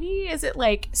veiny? Is it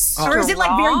like strong? Or is it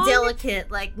like very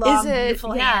delicate, like long,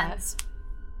 beautiful hands?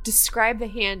 Describe the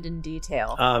hand in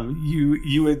detail.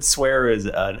 You would swear is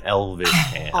an elvish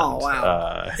hand. Oh,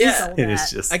 wow. Yeah. It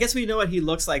is just... I guess we know what he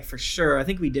looks like for sure. I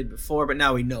think we did before, but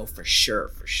now we know for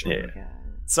sure. Yeah.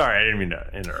 Sorry, I didn't mean to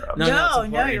interrupt. No,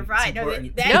 you're right.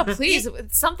 No, please,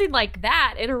 something like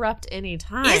that, interrupt any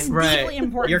time. It's deeply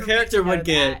important. Your character would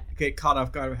get caught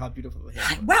off guard with how beautiful the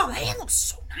hand was. Wow, that hand looks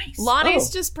so nice. Lonnie's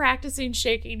just practicing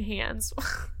shaking hands.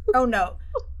 Oh, no.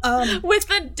 With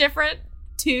a different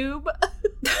tube.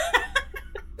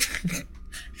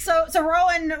 So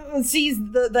Rowan sees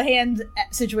the hand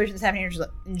situation that's happening,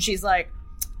 and she's like,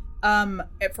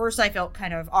 at first I felt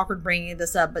kind of awkward bringing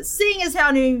this up, but seeing as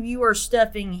how new you are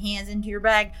stuffing hands into your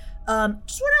bag, just want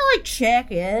to like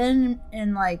check in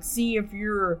and like see if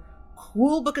you're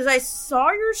cool, because I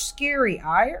saw your scary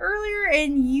eye earlier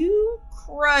and you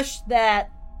crushed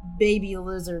that baby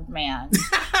lizard man.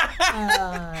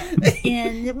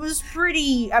 And it was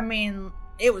pretty, I'm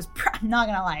not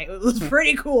gonna lie, it was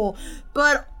pretty cool,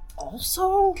 but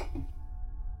also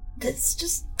that's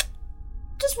just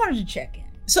wanted to check in.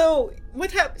 So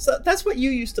what happened? So that's what you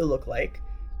used to look like.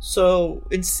 So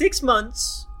in 6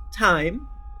 months' time,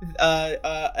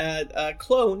 a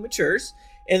clone matures,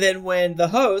 and then when the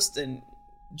host and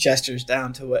gestures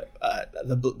down to what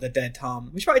the dead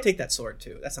Tom, we should probably take that sword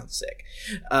too. That sounds sick.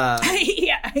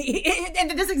 Yeah,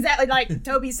 and just exactly like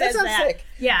Toby says that. Sick.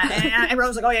 Yeah, and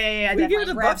Rowan's like, oh yeah. We give it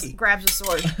to Bucky. Grabs the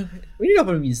sword. We need to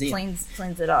open a museum.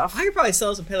 Cleans it off. I could probably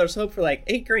sell some Paylor's Hope for like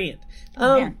 $8,000.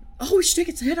 Man. Oh, we should take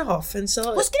its head off and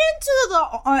sell it. Let's get into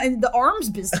the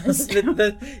arms business.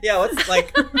 What's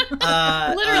like...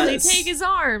 literally take his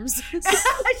arms.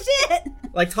 Shit!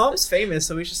 Like, Tom's famous,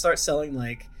 so we should start selling,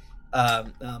 like,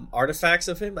 artifacts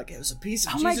of him. Like, it was a piece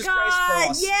of Jesus Christ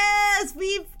cross. Yes!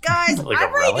 Guys, like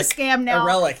I'm ready to scam now. A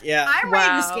relic, yeah. I'm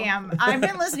ready to scam. I've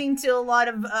been listening to a lot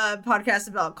of podcasts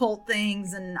about cult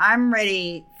things, and I'm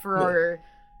ready for...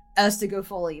 us to go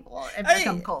full evil and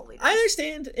become cult leaders. I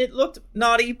understand it looked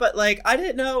naughty, but like I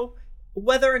didn't know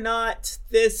whether or not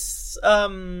this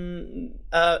clone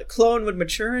would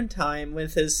mature in time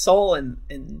with his soul, and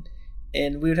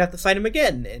we would have to fight him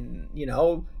again. And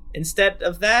instead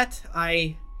of that,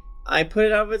 I put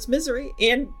it out of its misery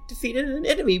and defeated an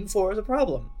enemy before it was a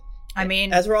problem. I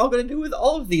mean, as we're all going to do with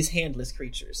all of these handless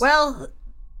creatures. Well,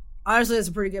 honestly, that's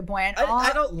a pretty good point.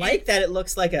 I don't like that it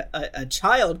looks like a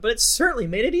child, but it certainly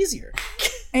made it easier.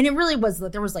 And it really was,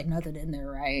 there was like nothing in there,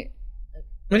 right?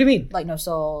 What do you mean? Like no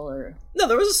soul or... No,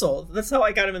 there was a soul. That's how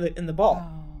I got him in the ball.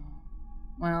 Oh.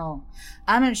 Well,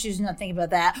 I'm going to choose not to think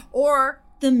about that. Or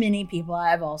the many people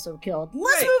I've also killed.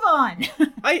 Let's move on.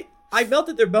 I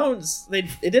melted their bones.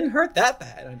 It didn't hurt that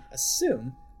bad, I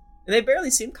assume. And they barely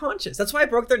seemed conscious. That's why I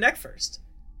broke their neck first.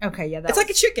 Okay, yeah. It's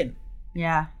like a chicken.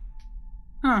 Yeah.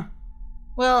 Huh.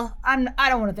 Well, I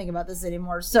don't want to think about this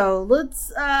anymore. So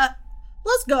let's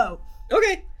go.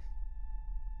 Okay.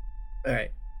 All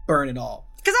right. Burn it all.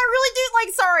 Because I really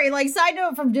do side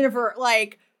note from Jennifer,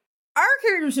 our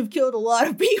characters have killed a lot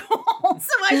of people.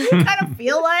 So I do kind of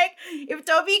feel like if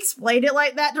Toby explained it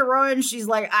like that to Rowan, she's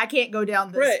like, I can't go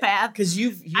down this path. Because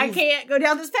I can't go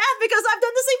down this path because I've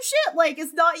done the same shit. Like,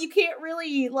 it's not, you can't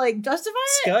really, justify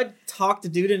it. Scud talked the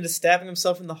dude into stabbing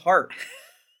himself in the heart.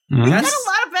 We've done a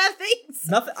lot of bad things.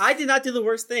 Nothing. I did not do the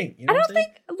worst thing. You know I don't think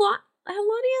Lonnie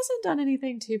hasn't done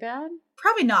anything too bad.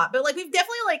 Probably not, but we've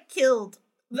definitely killed.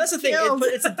 That's the thing.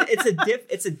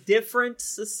 It's a different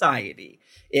society.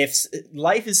 If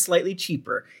life is slightly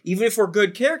cheaper, even if we're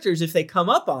good characters, if they come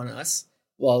up on us,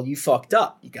 well, you fucked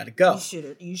up. You got to go.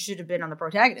 You should have been on the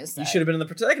protagonist side. You should have been on the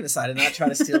protagonist side and not try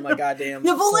to steal my goddamn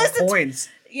coins.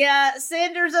 Yeah,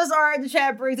 Sanders does are in the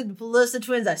chat brings in the Ballista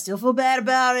twins. I still feel bad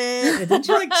about it. Didn't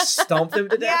you stomp them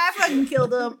to death? Yeah, I fucking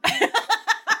killed them.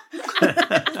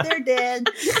 They're dead.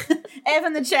 F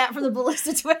in the chat for the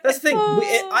Ballista Twins. That's the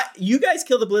thing. You guys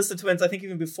killed the Ballista Twins, I think,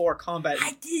 even before combat.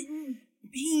 I didn't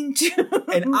mean to.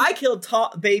 And I killed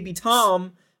baby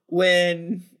Tom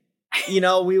when,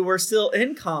 we were still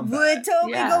in combat. Would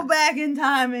Toby go back in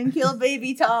time and kill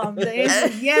baby Tom? The answer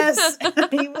is yes,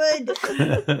 he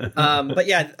would. But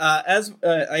yeah,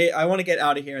 I want to get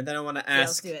out of here, and then I want to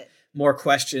ask more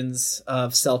questions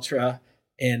of Seltra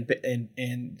and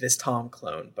this Tom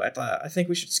clone. But I think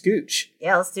we should scooch.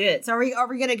 Yeah, let's do it. So are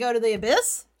we gonna go to the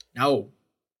Abyss? No,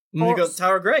 I'm gonna go to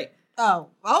Tower Grey.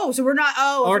 Oh, so we're not.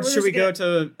 Or should we go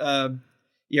to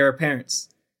your parents?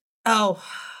 Oh.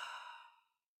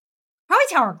 Probably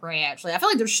Tower Grey, actually. I feel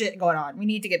like there's shit going on. We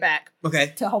need to get back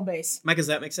to home base. Mike, does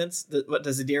that make sense? What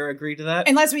does Adira agree to that?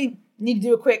 Unless we need to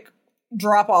do a quick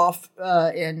drop off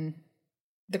in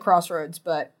the crossroads,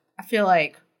 but I feel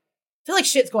like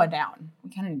shit's going down.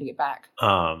 We kind of need to get back.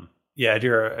 Yeah,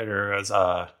 Adira's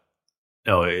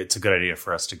no, it's a good idea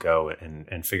for us to go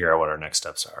and figure out what our next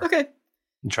steps are. Okay.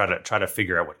 And try to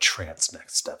figure out what Trant's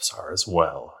next steps are as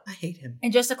well. I hate him.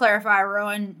 And just to clarify,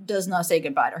 Rowan does not say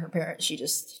goodbye to her parents.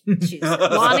 She's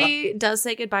Lonnie does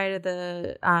say goodbye to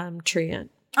the treant.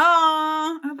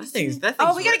 Aww. That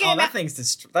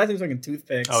thing's like a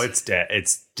toothpick. Oh, it's dead.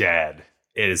 It's dead.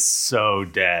 It is so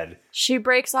dead. She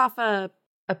breaks off a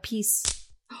piece.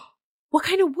 What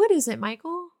kind of wood is it,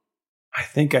 Michael? I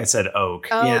think I said oak.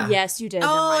 Oh, yes, you did.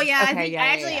 Oh, yeah. Okay,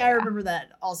 I remember that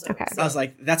also. Okay. So I was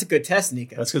like, that's a good test,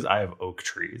 Nika. That's because I have oak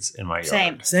trees in my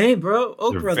yard. Same, bro.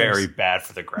 Oak They're brothers. very bad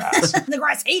for the grass. The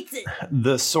grass hates it.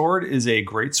 The sword is a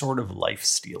great sword of life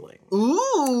stealing.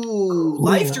 Ooh,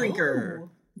 life drinker.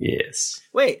 Yes.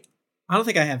 Wait, I don't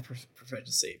think I have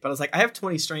proficiency, but I was like, I have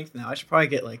 20 strength now. I should probably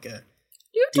get like a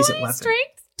decent weapon.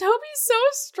 Strength? Toby's so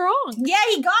strong. Yeah,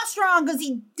 he got strong because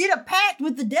he did a pact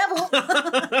with the devil. What?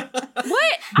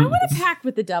 I want to pact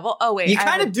with the devil. Oh, wait. You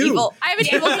kind of do. I have an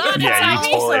evil god Yeah, inside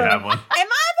you me. totally have one. Am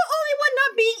I the only one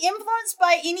not being influenced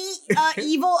by any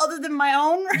evil other than my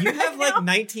own? You have like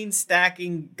 19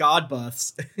 stacking god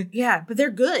buffs. Yeah, but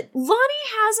they're good. Lonnie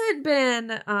hasn't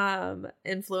been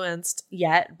influenced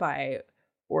yet by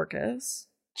Orcus.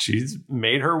 She's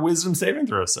made her wisdom saving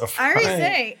throw so far. I already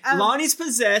say. Lonnie's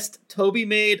possessed. Toby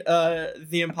made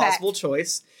the impossible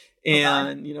choice.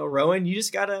 And, Rowan, you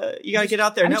just gotta get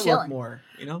out there and network chilling. more,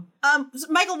 So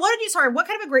Michael, what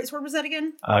kind of a great sword was that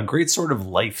again? Great sword of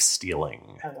life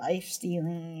stealing. Life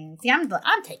stealing. See, I'm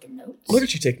taking notes. Look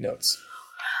at you take notes.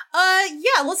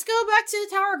 Yeah, let's go back to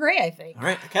Tower Grey, I think. All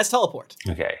right, I cast teleport.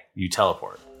 Okay, you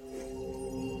teleport.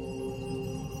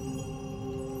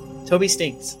 Toby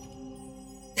stinks.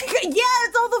 Yeah,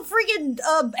 it's all the freaking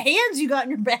hands you got in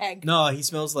your bag. No, he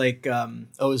smells like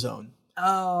ozone.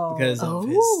 Oh. Because of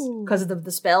Because of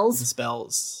the spells? The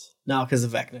spells. No, because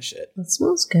of Vecna shit. That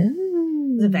smells good.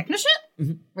 The Vecna shit?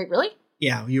 Mm-hmm. Wait, really?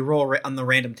 Yeah, you roll on the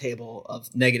random table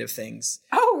of negative things.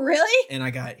 Oh, really? And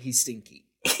he's stinky.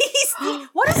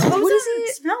 What does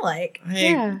it smell like?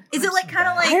 Is it like kind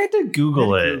of like... I had to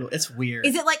Google it. It's weird.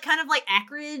 Is it like kind of like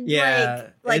acrid? Yeah.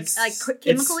 Like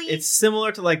chemically? It's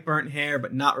similar to like burnt hair,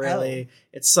 but not really.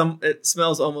 Oh. It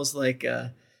smells almost like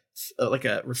a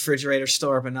refrigerator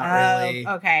store, but not really.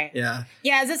 Okay. Yeah.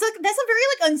 Yeah, that's a very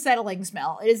like unsettling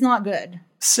smell. It is not good.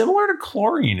 Similar to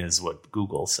chlorine is what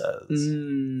Google says.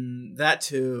 That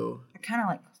too. I kind of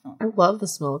like... I love the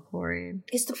smell of chlorine.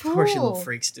 It's the Of course you little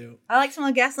freaks do. I like some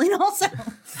of gasoline also.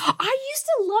 I used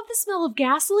to love the smell of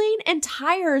gasoline and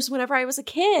tires whenever I was a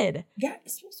kid. Yeah, it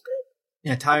smells good.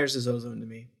 Yeah, tires is ozone to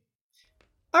me.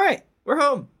 All right, we're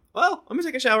home. Well, I'm gonna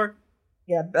take a shower.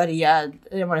 Yeah, buddy. Yeah, I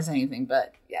didn't want to say anything,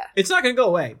 but yeah, it's not gonna go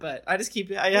away. But I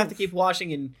have to keep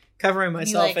washing and covering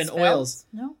myself in oils.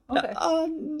 No, okay.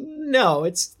 No,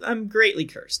 I'm greatly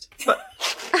cursed. But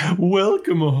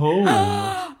welcome home.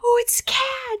 Oh, it's Cat.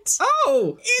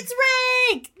 Oh, it's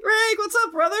Rake. Rake, what's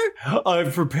up, brother?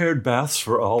 I've prepared baths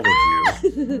for all of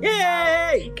you.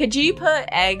 Yay! Could you put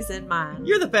eggs in mine?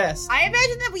 You're the best. I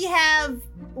imagine that we have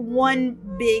one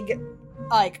big,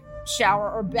 like,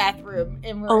 shower or bathroom,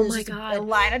 and we're just a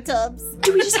line of tubs.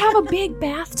 Do we just have a big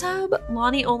bathtub?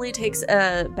 Lonnie only takes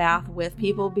a bath with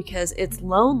people because it's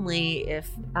lonely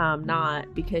if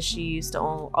not, because she used to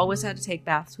always had to take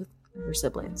baths with her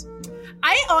siblings.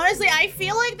 I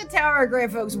feel like the Tower of Grey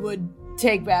folks would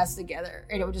take baths together,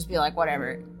 and it would just be like,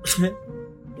 whatever.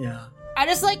 Yeah. I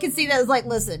just could see that as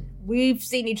listen, we've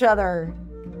seen each other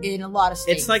in a lot of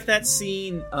states. It's like that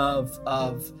scene of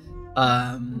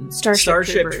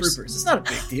Starship Troopers. It's not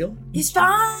a big deal. It's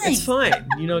fine. It's fine.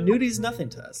 Nudity's nothing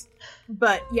to us.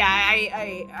 But yeah,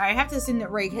 I have to assume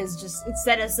that Rake has just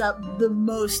set us up the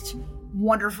most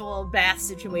wonderful bath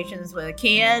situations with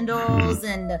candles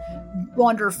and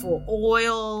wonderful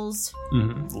oils.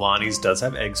 Lonnie's does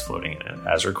have eggs floating in it,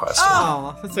 as requested.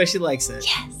 Oh, that's why she likes it.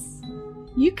 Yes.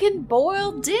 You can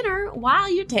boil dinner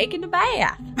while you're taking a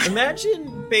bath.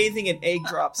 Imagine bathing in egg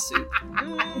drop soup.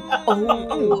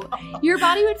 Oh, your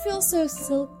body would feel so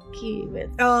silky with.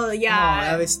 Oh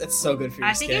yeah, that's so good for your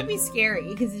I skin. think it'd be scary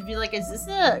because it'd be like, is this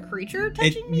a creature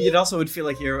touching me? It also would feel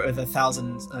like you're with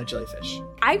 1,000 jellyfish.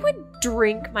 I would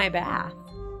drink my bath.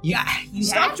 You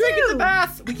Stop drinking the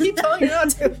bath. We keep telling you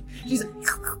not to. She's like,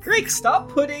 Greg, stop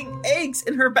putting eggs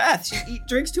in her bath. She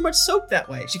drinks too much soap that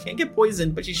way. She can't get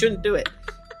poisoned, but she shouldn't do it.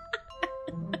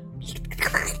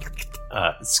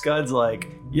 Scud's like,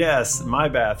 yes, my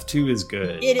bath too is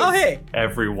good. It is. Oh, hey.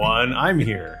 Everyone, I'm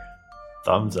here.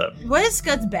 Thumbs up. What is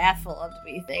Scud's bath full of,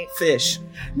 do you think? Fish.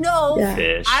 No. Yeah.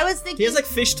 Fish. I was thinking... He has like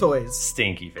fish toys.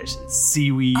 Stinky fish.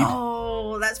 Seaweed.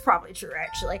 Oh, that's probably true,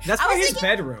 actually. That's probably his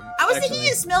bedroom. I was thinking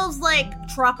it smells like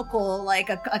tropical, like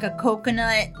a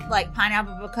coconut, like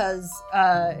pineapple, because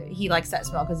he likes that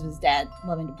smell because of his dad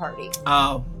loving to party.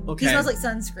 Oh, okay. He smells like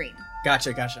sunscreen.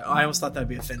 Gotcha. Oh, I almost thought that'd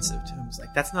be offensive to him. I was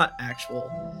like, that's not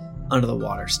actual under the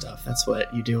water stuff. That's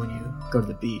what you do when you go to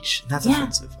the beach. That's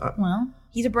offensive. Well,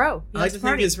 he's a bro. He I like likes to to think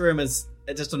party. his room is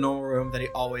just a normal room that he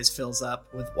always fills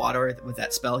up with water with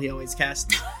that spell he always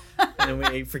casts. And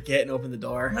then we forget and open the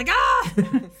door. Like,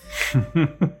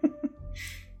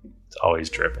 It's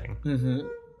always dripping. Mm-hmm.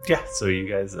 Yeah, so you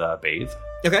guys bathe.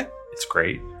 Okay. It's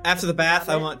great. After the bath,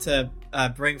 I want to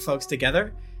bring folks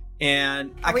together.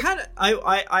 And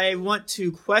I want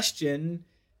to question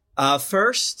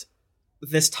first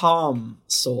this Tom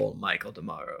soul, Michael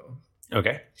Demaro.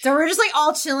 Okay. So we're just like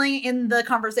all chilling in the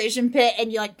conversation pit,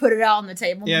 and you like put it out on the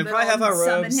table. Yeah, in the probably middle have our and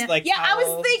summon robes, him. like, yeah, I was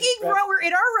towels, thinking, bro, we're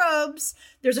in our robes.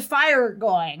 There's a fire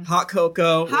going. Hot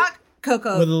cocoa. With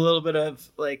a little bit of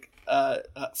like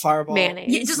Fireball mayonnaise.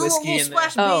 Yeah, just a little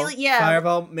splash of Bailey. Yeah.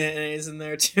 Fireball mayonnaise in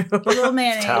there too. A little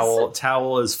mayonnaise.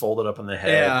 Towel is folded up on the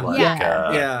head.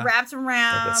 Wrapped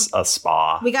around. Like a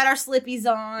spa. We got our slippies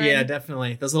on. Yeah,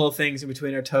 definitely. Those little things in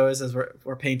between our toes as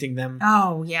we're painting them.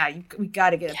 Oh yeah, we got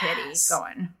to get a pity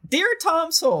going. Dear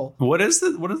Tom Soul. What does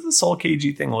the Soul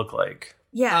KG thing look like?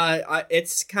 Yeah.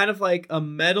 It's kind of like a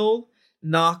metal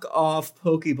knockoff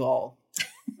Pokeball.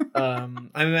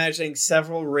 I'm imagining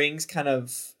several rings kind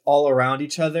of all around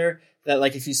each other that,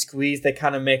 like, if you squeeze, they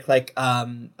kind of make like a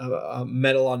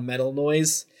metal on metal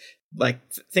noise. Like,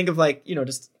 think of like,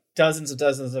 just dozens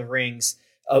of rings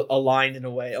aligned in a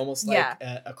way, almost like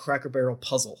a Cracker Barrel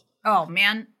puzzle. Oh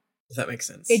man, if that makes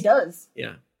sense. It does.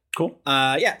 Yeah. Cool.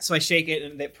 So I shake it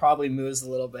and it probably moves a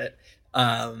little bit.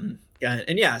 So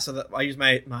I use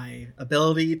my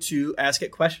ability to ask it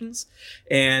questions,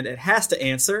 and it has to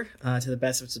answer to the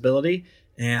best of its ability.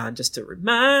 And just to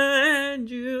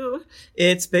remind you,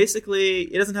 it's basically,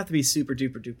 it doesn't have to be super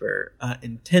duper duper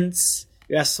intense.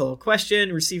 You ask the soul a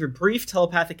question, receive a brief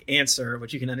telepathic answer,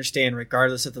 which you can understand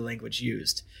regardless of the language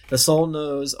used. The soul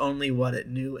knows only what it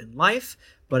knew in life,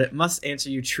 but it must answer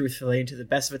you truthfully and to the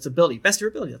best of its ability. Best of your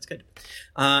ability, that's good.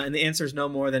 And the answer is no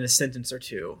more than a sentence or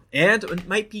two. And it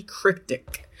might be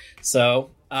cryptic.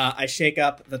 So I shake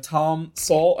up the Tom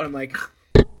soul, and I'm like,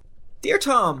 Dear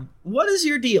Tom, what is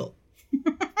your deal?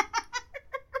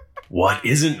 What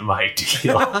isn't my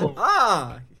deal?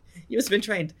 You must have been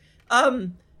trained.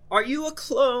 Are you a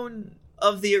clone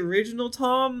of the original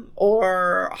Tom,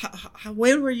 or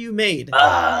when were you made?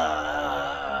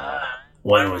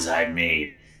 When was I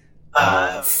made?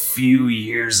 A few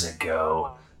years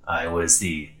ago. I was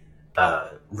the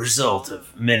result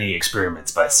of many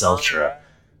experiments by Seltra,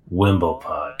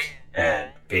 Wimblepuck,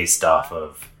 and based off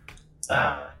of,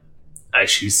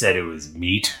 she said it was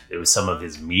meat. It was some of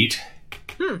his meat.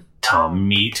 Tom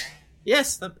meat.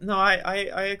 Yes, I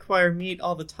acquire meat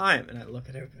all the time, and I look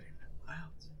at everybody. Wow.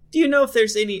 Do you know if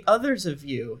there's any others of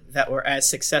you that were as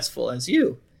successful as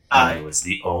you? I was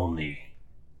the only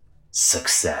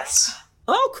success.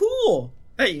 Oh, cool.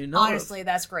 Hey, Honestly,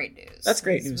 that's great news. That's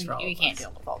great news for all We of can't us.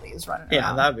 deal with all these running around.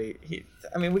 Yeah, that'd be.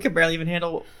 We could barely even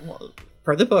handle,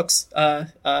 per the books,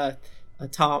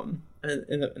 Tom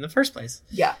in the first place.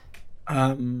 Yeah.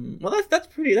 Well,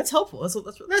 that's helpful.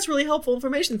 That's really helpful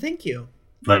information. Thank you.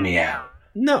 Let me out.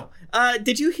 No.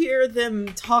 Did you hear them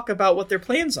talk about what their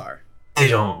plans are? They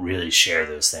don't really share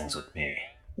those things with me.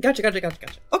 Gotcha.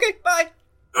 Okay, bye.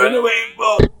 Anyway,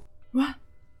 well. What?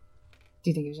 Do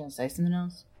you think he was gonna say something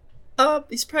else?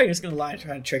 He's probably just gonna lie,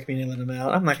 try to trick me and let him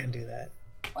out. I'm not gonna do that.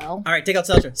 Well. All right, take out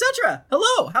Seltra. Seltra,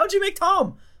 hello. How'd you make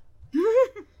Tom?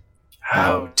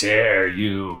 How dare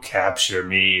you capture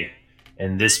me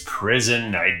in this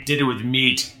prison? I did it with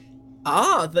meat.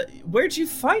 Where'd you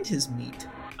find his meat?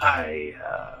 I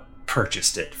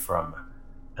purchased it from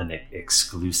an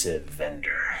exclusive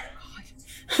vendor.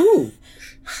 Ooh.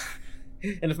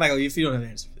 And if Michael, if you don't have an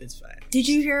answer, it's fine. Did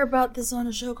you hear about this on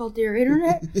a show called Dear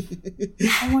Internet?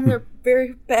 On one of their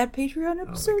very bad Patreon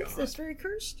episodes that's very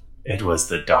cursed? It was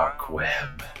the dark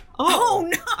web. Oh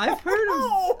no! I've heard of.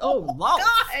 Oh, Lolth.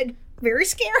 God, very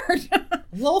scared.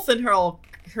 Lolth and her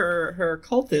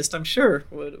cultist, I'm sure,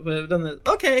 would have done this.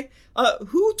 Okay,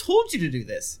 who told you to do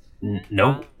this?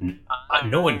 No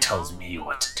one tells me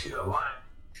what to do.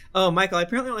 Oh, Michael, I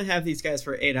apparently only have these guys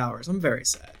for 8 hours. I'm very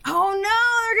sad. Oh no,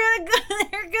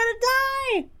 they're gonna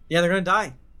die. Yeah, they're gonna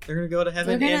die. They're gonna go to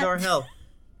heaven and or hell.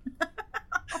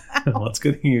 Well, it's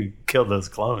good you killed those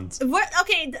clones. What?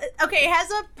 Okay.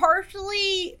 Has a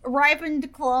partially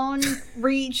ripened clone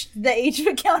reached the age of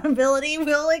accountability?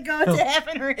 Will it go to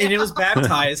heaven or hell? And it was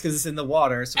baptized because it's in the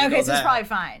water. So okay, so it's probably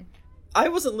fine. I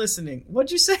wasn't listening.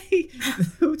 What'd you say?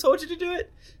 Who told you to do it?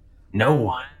 No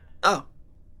one. Oh.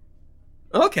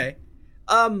 Okay.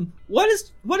 Where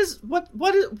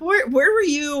were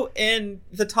you and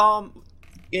the Tom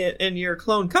and your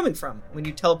clone coming from when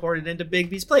you teleported into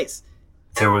Bigby's place?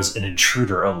 There was an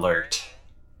intruder alert.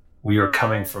 We are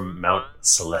coming from Mount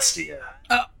Celestia.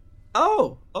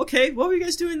 Oh, okay. What were you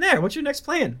guys doing there? What's your next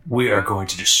plan? We are going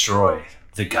to destroy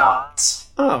the gods.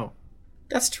 Oh,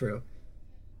 that's true.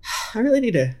 I really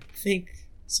need to think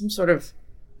some sort of...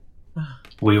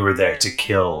 We were there to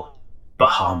kill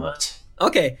Bahamut.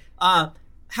 Okay, how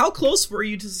close were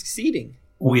you to succeeding?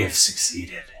 We have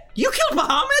succeeded. You killed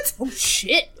Bahamut? Oh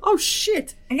shit. Oh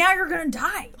shit. And now you're gonna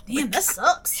die. Damn, that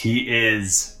sucks. He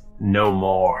is no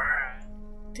more.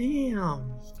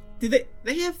 Damn. Did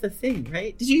they have the thing,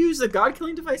 right? Did you use the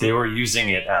god-killing device? They were using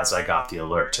it as I got the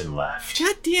alert and left.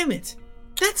 God damn it.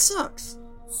 That sucks.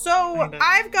 So,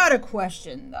 I've got a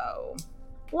question, though.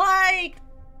 Like,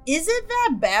 is it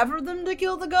that bad for them to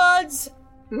kill the gods?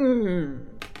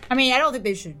 I mean, I don't think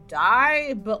they should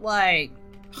die, but like,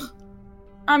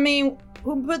 I mean,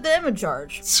 who put them in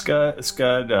charge? Scud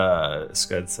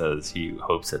says he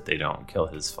hopes that they don't kill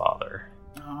his father.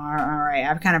 All right,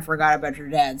 I've kind of forgot about your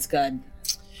dad, Scud.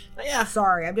 Yeah,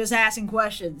 sorry, I'm just asking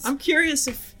questions. I'm curious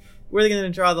if where they're going to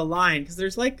draw the line, because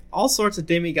there's like all sorts of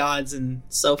demigods and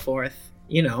so forth.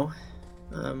 You know,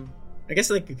 I guess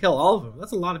they could kill all of them.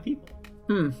 That's a lot of people.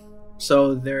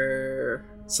 So they're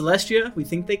Celestia. We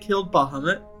think they killed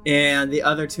Bahamut. And the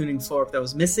other tuning fork that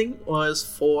was missing was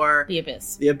for the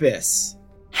Abyss. The Abyss.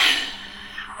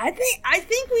 I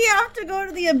think we have to go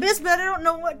to the Abyss, but I don't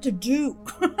know what to do.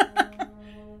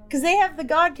 Because they have the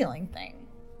god-killing thing.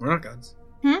 We're not gods.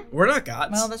 We're not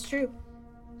gods. Well, that's true.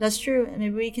 That's true. And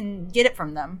maybe we can get it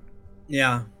from them.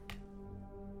 Yeah.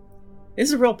 This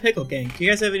is a real pickle, gang. Do you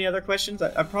guys have any other questions?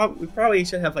 We probably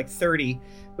should have like 30.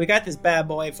 We got this bad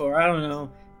boy for, I don't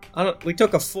know. We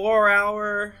took a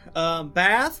 4-hour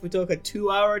bath. We took a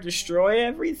 2-hour destroy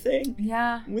everything.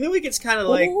 Yeah. And then we get kind of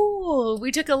like... Ooh,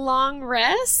 we took a long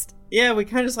rest? Yeah, we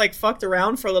kind of just like fucked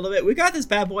around for a little bit. We got this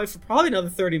bad boy for probably another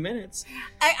 30 minutes.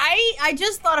 I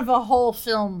just thought of a whole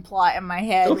film plot in my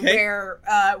head where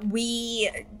we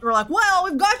were like, well,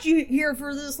 we've got you here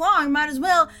for this long, might as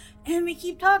well. And we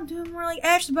keep talking to him. We're like,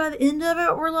 actually, by the end of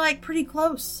it, we're like pretty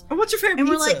close. And what's your favorite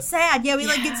pizza? And we're like sad. Yeah, we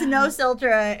like get to know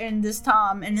Seltra and this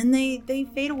Tom, and then they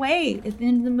fade away at the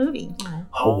end of the movie.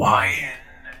 Hawaiian.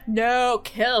 No,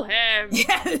 kill him.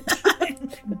 Yeah.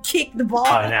 Kick the ball.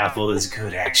 Pineapple is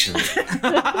good, actually.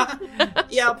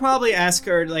 Yeah, I'll probably ask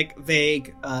her like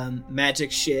vague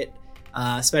magic shit,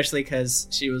 especially because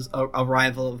she was a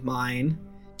rival of mine.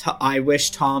 I wish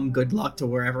Tom good luck to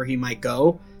wherever he might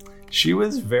go. She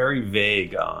was very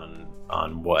vague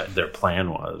on what their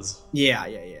plan was. Yeah.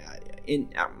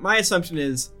 My assumption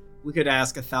is we could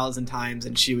ask 1,000 times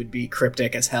and she would be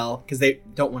cryptic as hell because they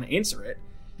don't want to answer it.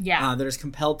 Yeah, they're just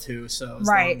compelled to. So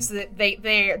right, so that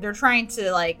they're trying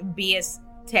to like be as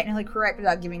technically correct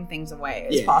without giving things away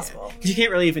as possible. Because you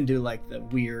can't really even do like the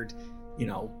weird,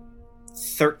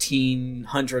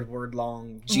 1,300 word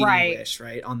long genie wish,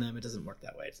 right? On them, it doesn't work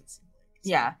that way. It doesn't seem like.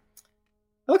 Yeah.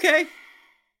 Okay.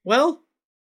 Well.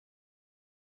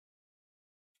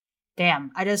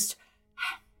 Damn, I just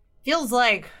feels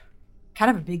like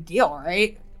kind of a big deal,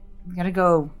 right? We gotta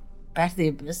go back to the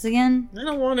Abyss again? I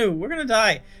don't want to. We're gonna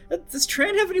die. Does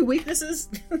Tran have any weaknesses?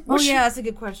 Oh yeah, that's a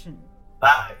good question.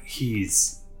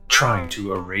 He's trying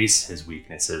to erase his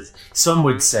weaknesses. Some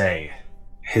would say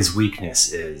his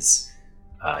weakness is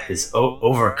his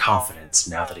overconfidence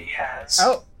now that he has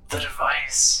the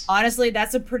device. Honestly,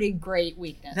 that's a pretty great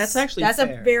weakness. That's actually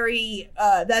fair. A very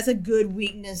that's a good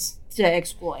weakness to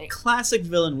exploit. Classic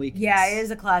villain weakness. Yeah, it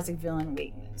is a classic villain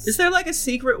weakness. Is there like a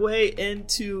secret way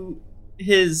into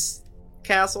his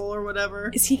castle or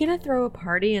whatever. Is he gonna throw a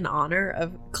party in honor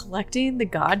of collecting the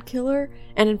God Killer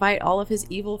and invite all of his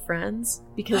evil friends?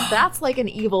 Because that's like an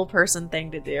evil person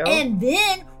thing to do. And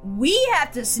then we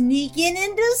have to sneak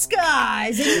in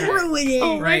disguise and ruin it.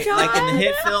 Oh Right, God. like in the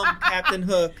hit film Captain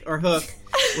Hook or Hook,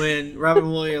 when Robin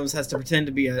Williams has to pretend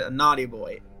to be a naughty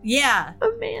boy. Yeah. A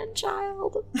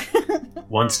man-child.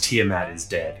 Once Tiamat is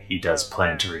dead, he does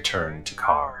plan to return to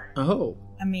Kar. Oh.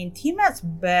 I mean, Tiamat's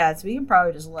bad, so we can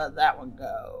probably just let that one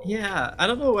go. Yeah, I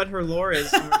don't know what her lore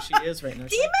is and where she is right now.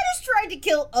 Tiamat is trying to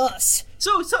kill us.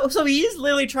 So he is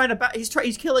literally trying to he's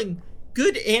killing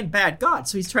good and bad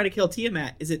gods. So he's trying to kill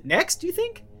Tiamat. Is it next, do you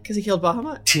think? Because he killed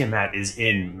Bahamut? Tiamat is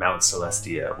in Mount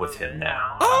Celestia with him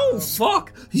now. Oh,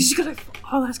 fuck!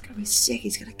 Oh, that's gonna be sick.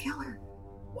 He's gonna kill her.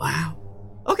 Wow.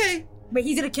 Okay. But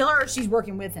he's gonna kill her or she's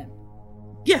working with him?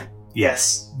 Yeah.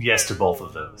 Yes to both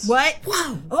of those. What?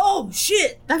 Wow. Oh,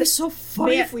 shit. That is so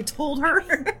funny if we told her.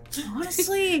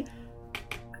 Honestly,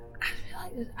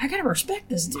 I gotta respect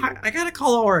this dude. I gotta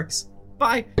call Oryx.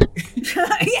 Bye.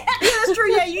 yeah, that's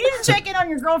true. Yeah, you need to check in on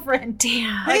your girlfriend.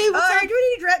 Damn. Hey, do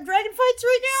we need dragon fights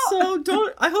right now? So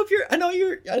don't. I hope I know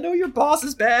your boss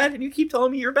is bad, and you keep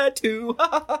telling me you're bad too.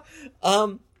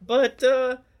 But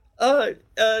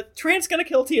Trant's gonna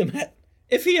kill Tiamat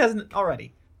if he hasn't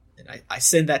already. And I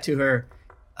send that to her,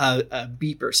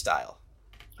 beeper style.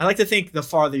 I like to think the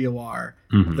farther you are,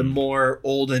 the more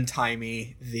olden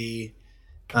timey the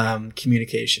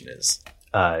communication is.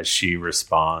 She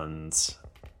responds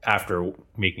after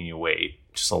making you wait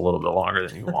just a little bit longer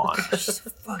than you want.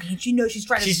 Fucking, you know she's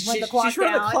trying to run the clock She's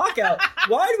running the clock out.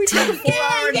 Why do we take a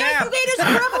 4-hour nap? You made us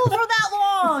rebel for that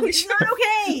long. It's not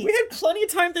okay. We had plenty of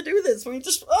time to do this.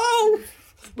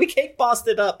 We cake bossed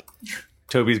it up.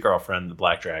 Toby's girlfriend, the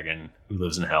Black Dragon, who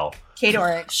lives in hell. Kate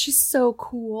Oryx. She's so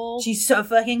cool. She's so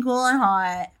fucking cool and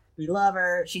hot. We love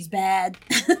her. She's bad.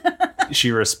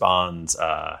 She responds,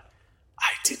 I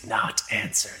did not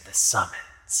answer the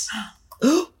summons.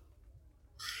 Do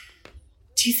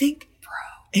you think, bro,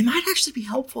 it might actually be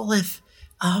helpful if,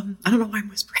 I don't know why I'm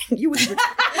whispering. You would. he's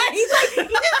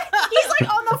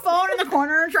like on the phone in the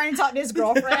corner trying to talk to his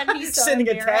girlfriend. He's so sending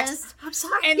embarrassed. a text. I'm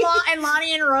sorry. And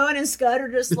Lonnie and Rowan and Scud are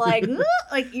just like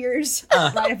ears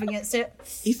right up against it.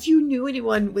 If you knew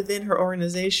anyone within her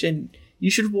organization, you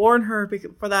should warn her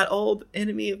for that old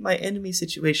enemy of my enemy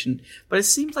situation. But it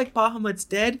seems like Bahamut's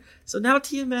dead, so now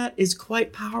Tiamat is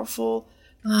quite powerful.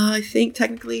 I think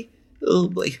technically. Oh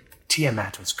boy.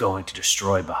 Tiamat was going to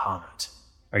destroy Bahamut.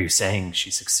 Are you saying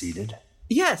she succeeded?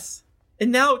 Yes.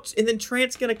 And then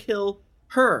Trant's gonna kill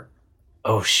her.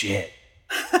 Oh shit.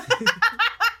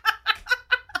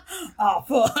 Oh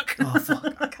fuck.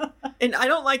 And I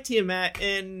don't like Tiamat,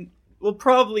 and we'll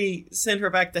probably send her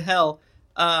back to hell.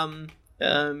 I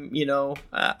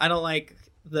don't like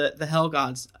the hell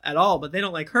gods at all, but they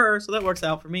don't like her, so that works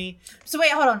out for me. So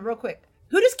wait, hold on, real quick.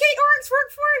 Who does Kate Oryx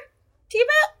work for?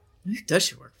 Tiamat? Who does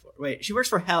she work for? Wait, she works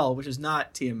for Hell, which is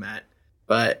not Tiamat,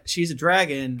 but she's a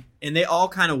dragon, and they all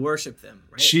kind of worship them,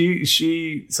 right?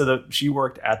 She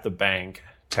worked at the bank,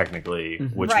 technically,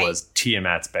 which was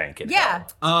Tiamat's bank in hell.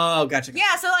 Oh, gotcha.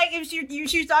 Yeah, so like if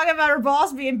she's talking about her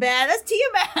boss being bad, that's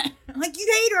Tiamat. Like,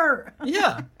 you hate her.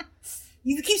 Yeah.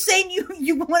 You keep saying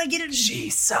you want to get it. She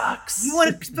sucks. You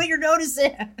want to put your notice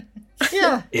in.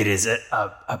 Yeah. It is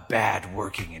a bad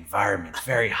working environment,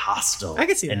 very hostile. I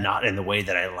can see that. And not in the way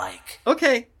that I like.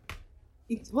 Okay.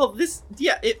 Well,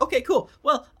 okay, cool.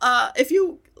 Well, if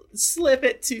you slip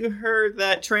it to her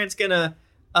that Trant's gonna,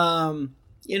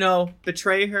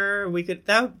 betray her,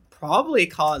 that would probably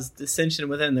cause dissension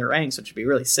within their ranks, which would be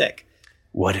really sick.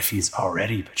 What if he's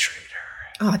already betrayed her?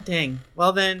 Oh, dang.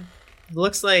 Well, then, it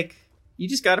looks like you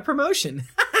just got a promotion.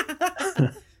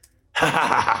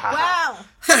 Wow.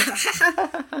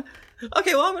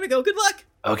 Okay, well, I'm gonna go. Good luck.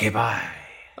 Okay, bye.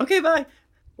 Okay, bye.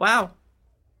 Wow.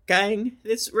 Gang,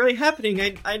 it's really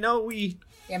happening. I know we...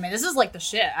 Yeah, man, this is like the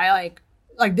shit. I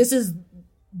like this is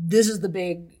the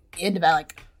big end of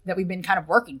it, that we've been kind of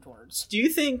working towards. Do you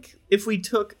think if we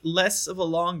took less of a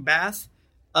long bath,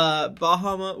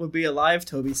 Bahamut would be alive?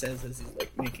 Toby says as he's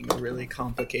making a really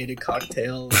complicated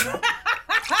cocktail.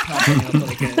 Popping up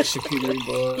like a charcuterie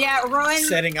board. Yeah, Rowan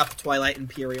setting up Twilight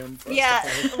Imperium. For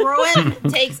Rowan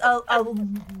takes a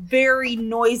very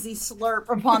noisy slurp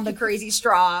upon the crazy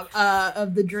straw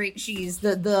of the drink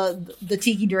the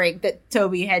tiki drink that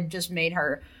Toby had just made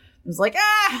her. It was like,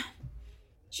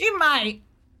 she might.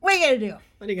 What are you gonna do?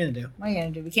 What are you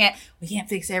gonna do? We can't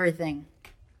fix everything.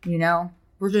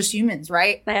 We're just humans,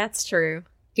 right? That's true.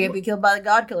 Can't be killed by the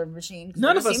God Killer machine.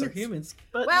 None of us are humans.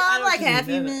 But well, I'm like half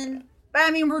human. But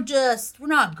I mean, we're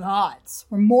not gods.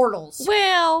 We're mortals.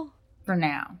 Well, for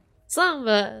now. Some of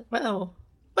us.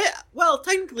 Well,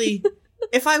 technically,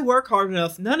 if I work hard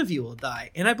enough, none of you will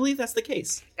die, and I believe that's the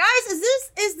case. Guys,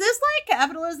 is this like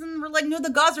capitalism? We're like, no, the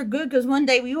gods are good because one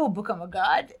day we will become a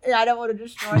god. And I don't want to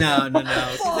destroy them. No.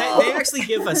 They actually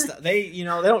give us stuff. They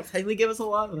don't technically give us a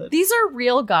lot of it. These are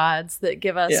real gods that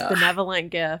give us benevolent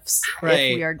gifts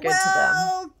if we are good to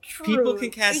them. True. People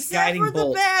can cast Except guiding for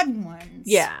bolts. the bad ones.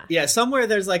 Yeah, somewhere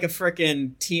there's like a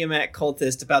frickin' Tiamat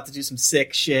cultist about to do some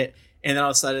sick shit, and then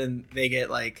all of a sudden they get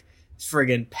like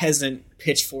friggin' peasant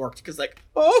pitchforked because like,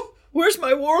 oh, where's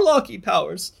my warlocky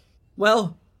powers?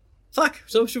 Well, fuck.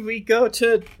 So should we go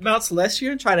to Mount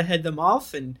Celestia and try to head them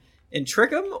off and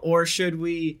trick them, or should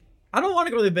we? I don't want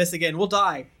to go to the abyss again. We'll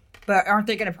die. But aren't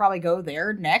they going to probably go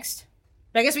there next?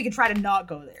 I guess we could try to not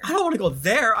go there. I don't want to go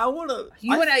there. I want to.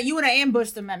 You want to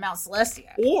ambush them at Mount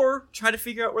Celestia, or try to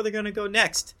figure out where they're going to go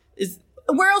next.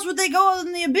 Where else would they go other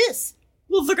than the abyss?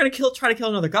 Well, they're going to try to kill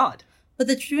another god. But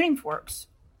the tuning forks.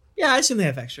 Yeah, I assume they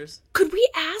have extras. Could we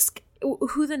ask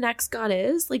who the next god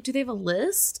is? Like, do they have a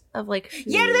list of like?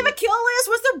 Yeah, do they have a kill list?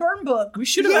 What's their burn book? We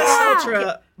should have asked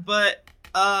Ultra, but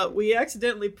we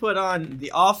accidentally put on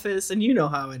The Office, and you know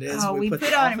how it is. Oh, we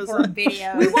put on important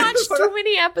video. We watched too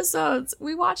many episodes.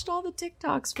 We watched all the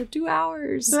TikToks for 2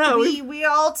 hours. No, we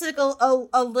all took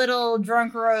a little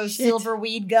drunk roast silver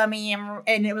weed gummy,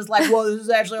 and it was like, whoa, this is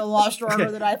actually a lot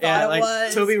stronger than I thought it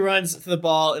was. Toby runs to the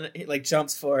ball and he like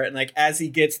jumps for it, and like as he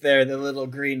gets there, the little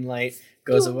green light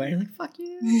goes away. And like, fuck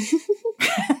you.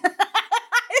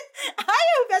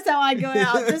 That's how I go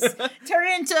out. Just turn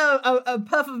it into a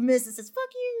puff of mist that says, fuck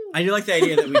you. I do like the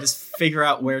idea that we just figure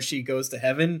out where she goes to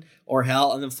heaven or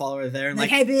hell and then follow her there. And like,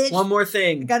 hey, bitch. One more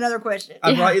thing. I got another question.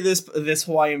 I brought you this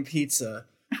Hawaiian pizza.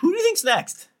 Who do you think's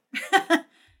next?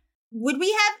 Would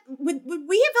we have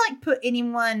like put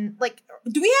anyone, like,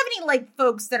 do we have any like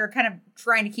folks that are kind of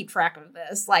trying to keep track of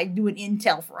this, like doing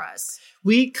intel for us?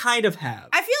 We kind of have.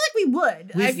 I feel like we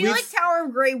would. I feel like Tower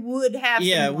of Grey would have.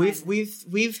 Yeah, someone.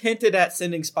 we've hinted at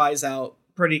sending spies out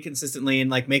pretty consistently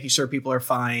and like making sure people are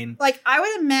fine. Like, I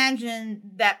would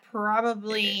imagine that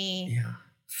probably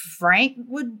Frank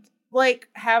would like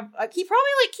have. He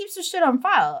probably like keeps the shit on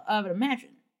file. I would imagine.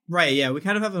 Right. Yeah, we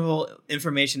kind of have a whole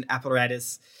information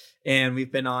apparatus. And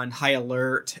we've been on high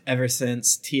alert ever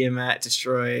since Tiamat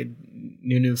destroyed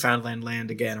Newfoundland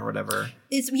land again or whatever.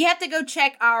 We have to go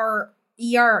check our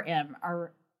ERM,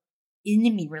 our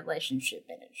enemy relationship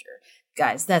manager.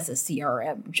 Guys, that's a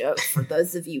CRM joke for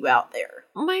those of you out there.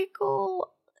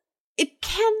 Michael,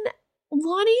 can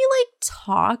Lonnie like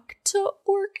talk to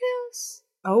Orcus?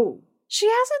 Oh. She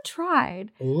hasn't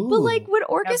tried. Ooh. But like, would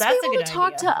Orcus be able to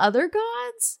talk idea. to other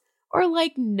gods? Or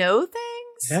like know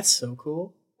things? That's so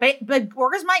cool. But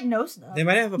Orcus might know stuff. They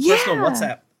might have a personal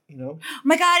WhatsApp, you know? Oh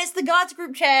my god, it's the gods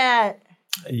group chat.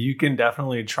 You can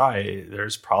definitely try.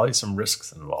 There's probably some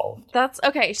risks involved. That's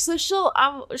okay. So she'll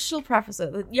preface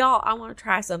it. Y'all, I want to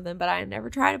try something, but I had never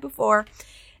tried it before.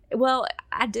 Well,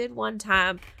 I did one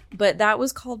time, but that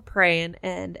was called praying,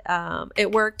 and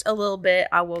it worked a little bit.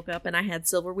 I woke up and I had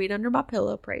silverweed under my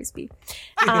pillow. Praise be.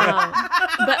 But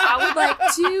I would like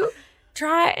to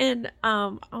try and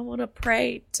I want to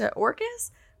pray to Orcus.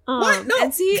 What? No.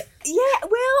 And see,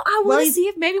 I want to see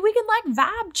if maybe we can like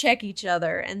vibe check each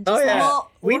other and just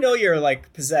we know you're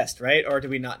like possessed, right? Or do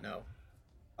we not know?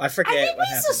 I forget. I think what we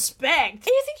happened. suspect.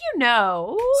 You think you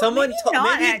know? Someone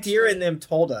maybe Deer and them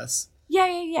told us.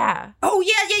 Yeah. Oh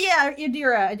yeah.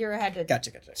 Adira had to.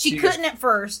 Gotcha. She couldn't at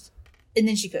first, and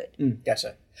then she could.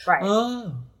 Gotcha. Right.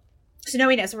 Oh. So now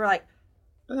we know. So we're like,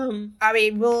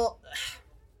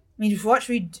 what should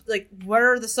we like? What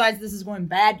are the sides this is going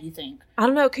bad? Do you think? I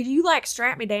don't know. Could you like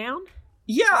strap me down?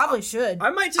 Yeah, probably should. I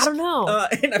might just. I don't know.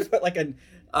 And I put like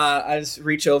I just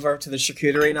reach over to the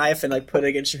charcuterie knife and like put it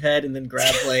against your head, and then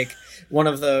grab like one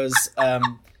of those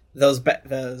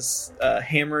hammers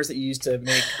that you use to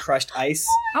make crushed ice.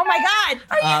 Oh my god!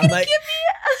 Are you gonna give me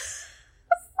a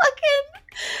fucking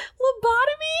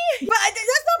lobotomy? But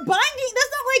that's not binding.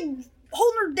 That's not like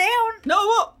holding her down. No,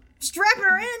 well, strapping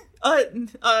her in.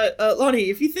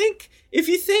 Lonnie, if you think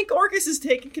Orcus is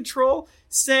taking control,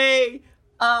 say,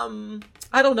 I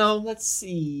don't know. Let's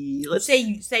see. Let's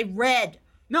say red.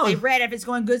 No, say red. If it's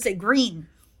going good, say green.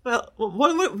 Well,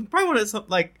 what probably want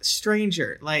something like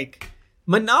stranger, like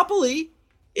Monopoly,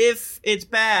 if it's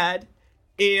bad,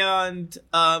 and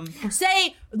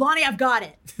say, Lonnie, I've got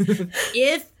it.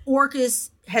 If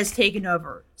Orcus has taken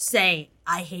over, say,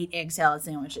 I hate egg salad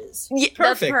sandwiches. Yeah,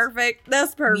 perfect.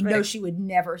 That's perfect. We know she would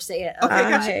never say it. Okay,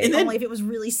 gotcha. And only if it was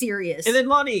really serious. And then,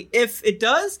 Lonnie, if it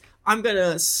does, I'm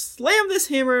gonna slam this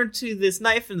hammer into this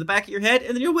knife in the back of your head,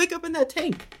 and then you'll wake up in that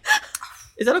tank.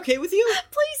 Is that okay with you?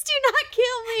 Please do not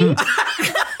kill me.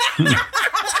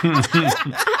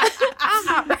 I'm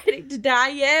not ready to die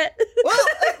yet. Well,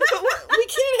 we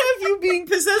can't have you being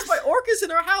possessed by Orcus in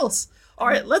our house. All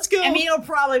right, let's go. I mean, it'll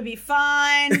probably be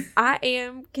fine. I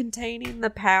am containing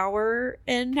the power,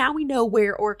 and now we know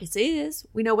where Orcus is.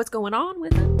 We know what's going on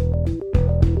with him.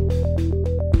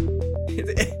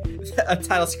 A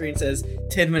title screen says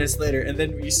 10 minutes later, and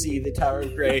then you see the Tower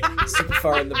of Grey super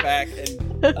far in the back,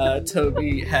 and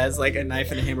Toby has like a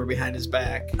knife and a hammer behind his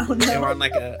back. Oh, no. And we're on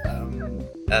like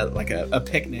a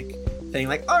picnic thing.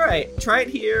 Like, all right, try it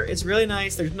here. It's really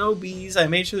nice. There's no bees. I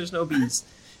made sure there's no bees.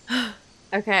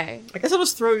 Okay. I guess I'll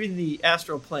just throw you in the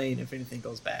astral plane if anything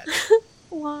goes bad.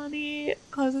 Lonnie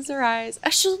closes her eyes.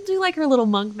 She'll do like her little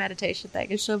monk meditation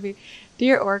thing, and she'll be,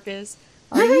 "Dear Orcus,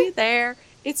 are you there?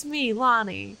 It's me,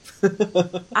 Lonnie.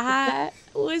 I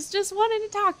was just wanting to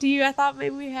talk to you. I thought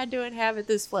maybe we had to inhabit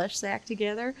this flesh sack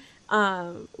together.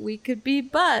 We could be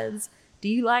buds. Do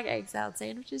you like egg salad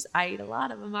sandwiches? I eat a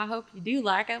lot of them. I hope you do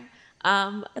like them.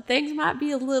 Things might be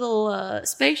a little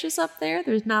spacious up there.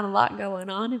 There's not a lot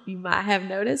going on, if you might have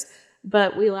noticed.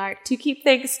 But we like to keep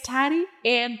things tidy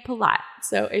and polite.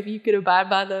 So if you could abide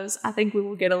by those, I think we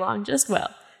will get along just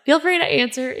well. Feel free to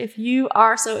answer if you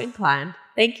are so inclined.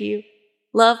 Thank you.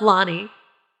 Love, Lonnie."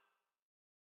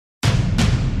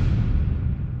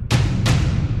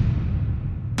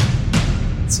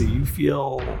 So you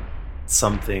feel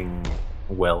something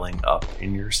welling up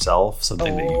in yourself,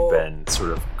 something that you've been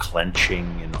sort of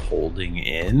clenching and holding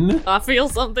in. I feel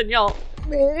something, y'all.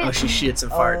 Oh, she shits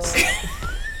and farts.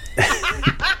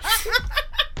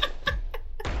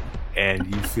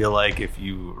 And you feel like if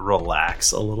you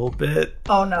relax a little bit,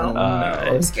 Oh no.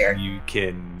 I'm scared. You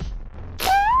can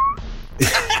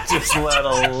just let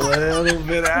a little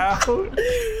bit out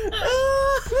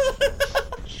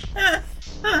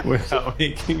without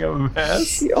making a mess.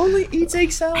 She only eats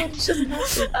egg salad. She doesn't have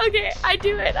to. Okay, I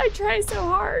do it. I try so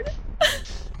hard.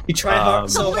 You try hard,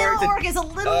 It's so a little hard to. orc is a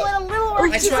little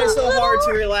orc. I try so hard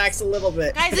to relax a little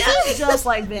bit. Guys, this is just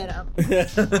like Venom.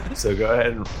 So go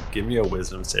ahead and give me a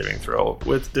wisdom saving throw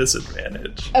with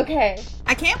disadvantage. Okay.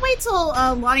 I can't wait till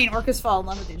Lonnie and Orcus fall in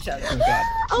love with each other. Oh god.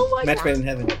 Oh my Match made in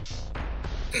heaven.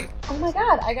 Oh my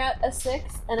god, I got a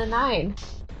 6 and a 9.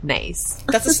 Nice.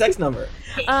 That's a sex number.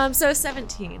 So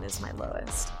 17 is my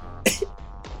lowest.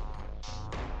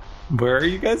 Where are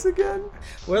you guys again?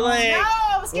 We're like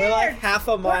I'm we're like scared. half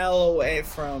a mile away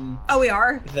from Oh, we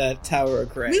are? the Tower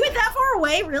of Grey. We went that far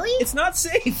away, really? It's not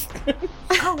safe.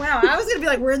 Oh, wow. I was going to be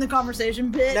like, we're in the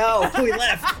conversation pit. No, we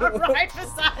left. Right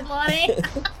beside Lonnie.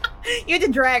 You had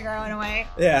to drag her on away.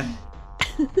 Yeah.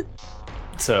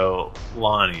 So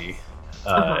Lonnie,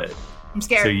 I'm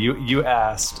scared. so you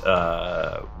asked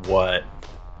what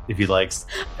if he likes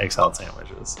egg salad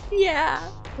sandwiches. Yeah.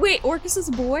 Wait, Orcus is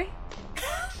a boy?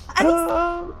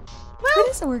 What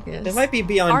is Orcus? It might be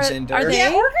beyond gender. Are they?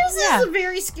 Yeah, Orcus is a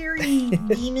very scary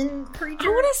demon creature. I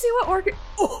want to see what Orcus...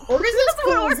 Orcus is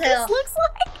cool what as Orcus hell. looks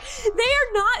like. They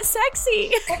are not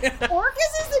sexy.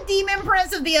 Orcus is the demon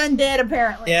prince of the undead,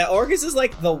 apparently. Yeah, Orcus is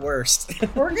like the worst.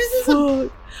 Orcus is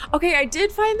a... Okay, I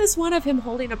did find this one of him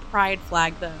holding a pride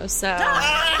flag, though, so... Oh,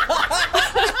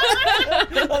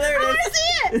 there it is. I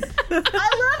see it. I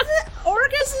love it.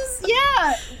 Orcus is...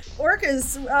 Yeah.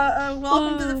 Orcus,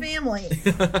 welcome to the family.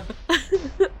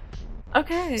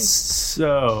 Okay.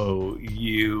 So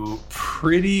you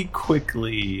pretty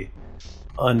quickly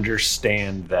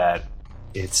understand that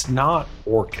it's not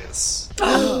Orcus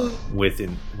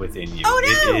within you.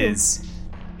 Oh, no!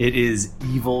 It is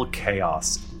evil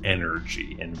chaos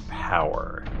energy and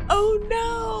power. Oh,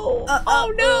 no.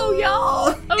 Oh, no,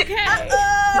 y'all. Okay.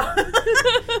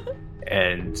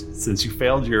 And since you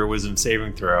failed your wisdom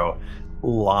saving throw,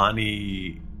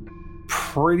 Lonnie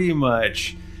pretty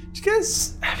much...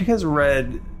 have you guys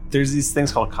read... There's these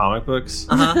things called comic books.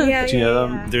 Yeah, Do you know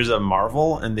them? There's a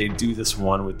Marvel, and they do this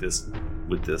one with this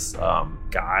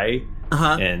guy,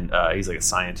 and he's like a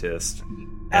scientist.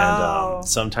 And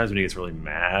sometimes when he gets really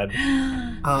mad,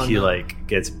 he like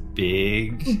gets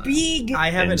big. I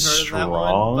haven't heard strong. of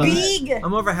that one. Big.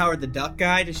 I'm over Howard the Duck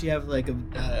guy. Does she have like a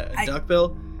duck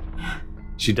bill?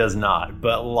 She does not,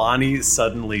 but Lonnie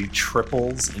suddenly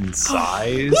triples in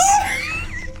size.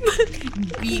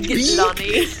 Big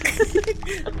Lonnie.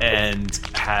 And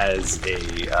has a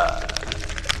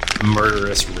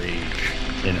murderous rage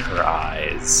in her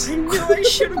eyes. I knew I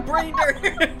should have brained her.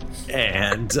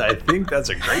 And I think that's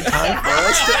a great time for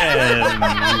us to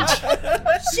end.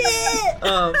 Shit!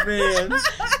 Oh, man.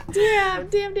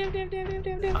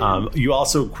 Damn. You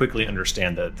also quickly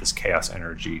understand that this chaos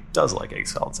energy does like egg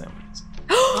salad sandwiches.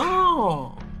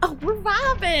 Oh. Oh, we're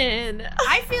vibing.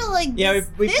 I feel like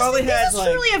we probably had this is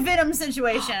truly a Venom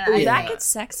situation. Ooh, that gets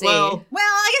sexy. Well,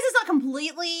 I guess it's not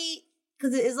completely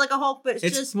because it is like a Hulk, but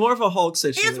it's just more of a Hulk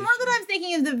situation. It's more that I'm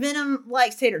thinking of the Venom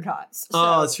likes tater tots. So.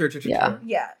 Oh, it's true.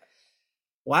 Yeah.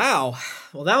 Wow.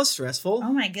 Well, that was stressful.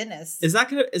 Oh my goodness. Is that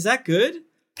good?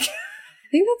 I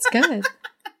think that's good.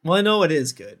 Well, I know it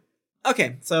is good.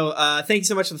 Okay, so thank you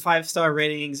so much for the 5-star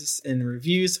ratings and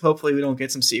reviews. Hopefully we don't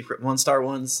get some secret 1-star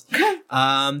ones.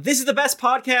 This is the best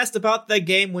podcast about the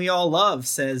game we all love,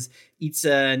 says It's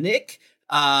Nick.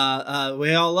 We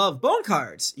all love Bone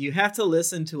Cards. You have to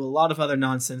listen to a lot of other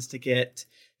nonsense to get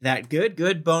that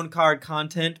good Bone Card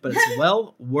content, but it's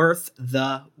well worth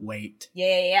the wait.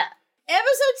 Yeah.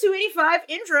 Episode 285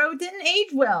 intro didn't age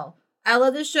well. I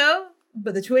love this show.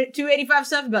 But the 285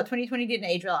 stuff about 2020 didn't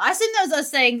age well. I assumed that was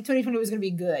us saying 2020 was going to be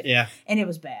good. Yeah. And it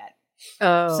was bad.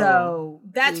 Oh. So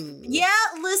that's,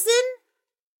 listen.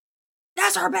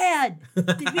 That's our bad.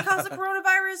 Did we cause the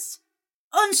coronavirus?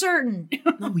 Uncertain.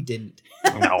 No, we didn't.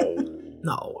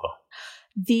 No.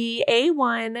 The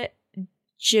A1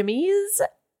 Jimmy's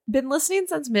been listening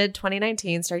since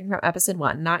mid-2019, starting from episode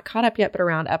 1. Not caught up yet, but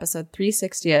around episode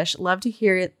 360-ish. Love to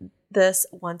hear this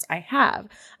once I have.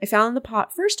 I found the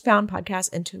first found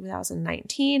podcast in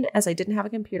 2019 as I didn't have a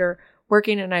computer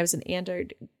working and I was an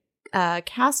Android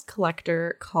cast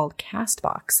collector called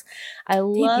Castbox. I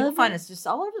love people find us just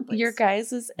all over the place. Your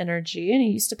guys' energy, and I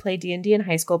used to play D&D in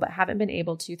high school but haven't been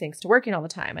able to thanks to working all the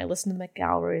time. I listened to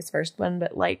McGalroy's first one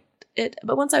but liked it,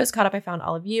 but once I was caught up, I found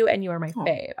all of you, and you are my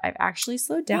fave. I've actually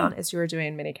slowed down as you were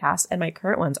doing mini casts, and my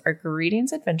current ones are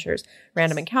Greetings, Adventures,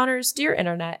 Random Encounters, Dear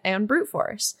Internet, and Brute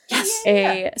Force. Yes.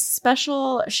 A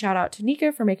special shout out to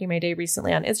Nika for making my day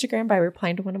recently on Instagram by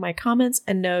replying to one of my comments.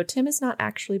 And no, Tim is not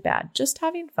actually bad, just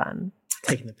having fun.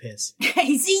 Taking the piss.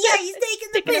 He's taking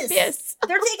the piss.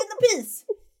 They're taking the piss.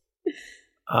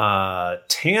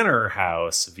 Tanner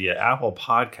House via Apple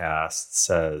Podcasts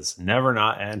says, never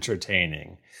not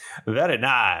entertaining. Very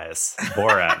nice.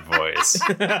 Borat voice.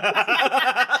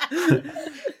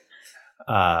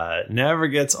 Never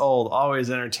gets old,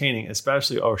 always entertaining,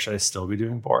 especially, should I still be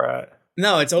doing Borat?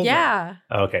 No, it's over. Yeah.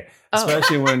 Okay.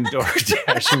 Especially when door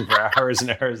dashing for hours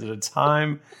and hours at a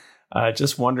time.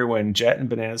 Just wonder when Jet and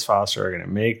Bananas Foster are going to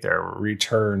make their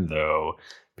return, though.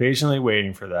 Patiently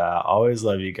waiting for that. Always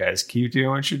love you guys. Keep doing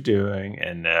what you're doing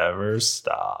and never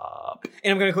stop.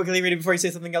 And I'm going to quickly read it before you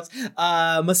say something else.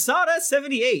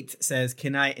 Masada78 says,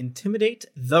 can I intimidate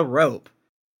the rope?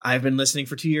 I've been listening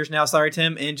for 2 years now, sorry,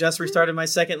 Tim, and just restarted my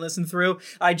second listen through.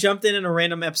 I jumped in a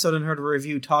random episode and heard a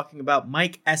review talking about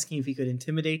Mike asking if he could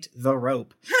intimidate the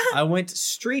rope. I went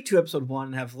straight to episode 1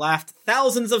 and have laughed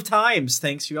thousands of times.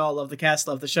 Thanks, you all. Love the cast,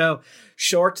 love the show.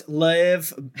 Short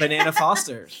live Banana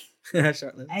Foster.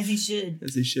 Short live. As he should.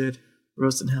 As he should.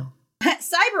 Roast in hell.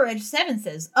 Cyber Edge 7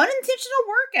 says, unintentional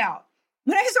workout.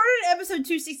 When I started at episode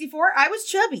 264, I was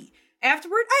chubby.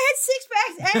 Afterward, I had 6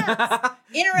 packs abs.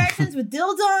 Interactions with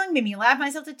Dildong made me laugh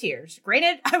myself to tears.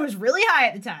 Granted, I was really high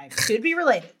at the time. Could be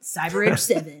related. Cyber Edge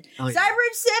 7. Oh, yeah. Cyber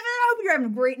Edge 7, I hope you're having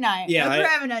a great night. Yeah, I hope you're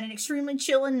having an extremely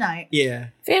chilling night. Yeah.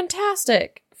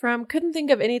 Fantastic. From couldn't think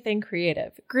of anything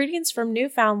creative. Greetings from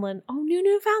Newfoundland. Oh,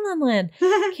 Newfoundland land.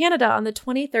 Canada on the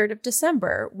 23rd of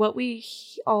December. What we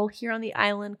all here on the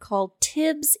island call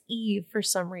Tibbs Eve for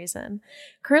some reason.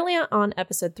 Currently on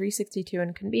episode 362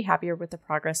 and couldn't be happier with the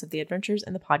progress of the adventures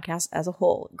and the podcast as a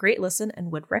whole. Great listen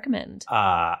and would recommend.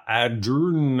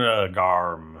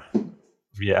 Adrunagarm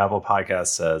via Apple Podcast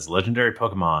says, legendary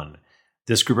Pokemon.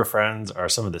 This group of friends are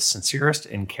some of the sincerest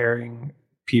and caring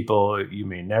people you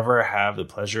may never have the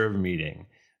pleasure of meeting.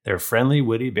 Their friendly,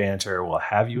 witty banter will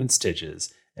have you in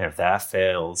stitches, and if that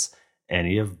fails,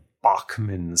 any of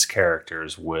Bachman's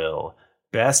characters will.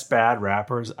 Best bad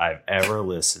rappers I've ever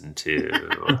listened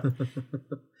to.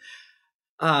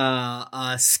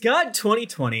 Scud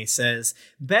 2020 says,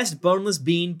 best boneless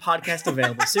bean podcast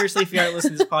available. Seriously, if you aren't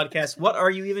listening to this podcast, what are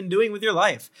you even doing with your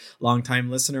life? Longtime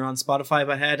listener on Spotify,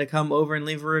 but had to come over and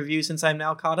leave a review since I'm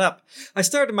now caught up. I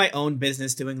started my own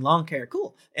business doing lawn care.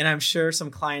 Cool. And I'm sure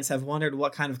some clients have wondered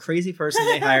what kind of crazy person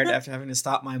they hired after having to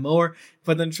stop my mower,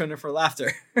 put them trimmer for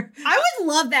laughter. I would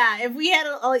love that. If we had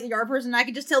a yard person, I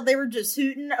could just tell they were just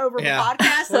hooting over the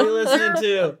podcast. What are you listening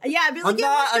to? Yeah, I'd be like,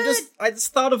 I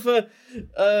just thought of a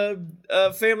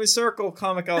Family Circle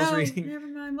comic I was reading. Never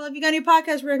mind. Well, if you got any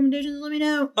podcast recommendations, let me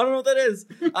know. I don't know what that is.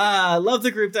 Love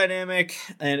the group dynamic,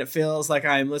 and it feels like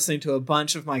I'm listening to a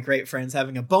bunch of my great friends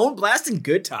having a bone-blasting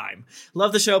good time.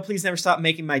 Love the show. Please never stop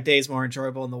making my days more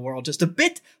enjoyable in the world, just a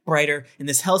bit brighter in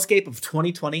this hellscape of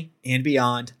 2020 and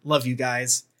beyond. Love you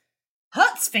guys.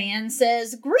 Huts fan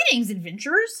says, greetings,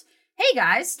 adventurers. Hey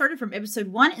guys, started from episode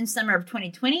 1 in summer of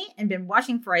 2020 and been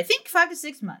watching for I think 5 to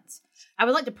 6 months. I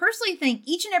would like to personally thank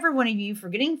each and every one of you for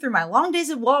getting through my long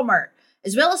days at Walmart,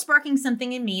 as well as sparking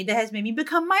something in me that has made me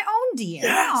become my own DM.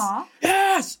 Yes! Aww.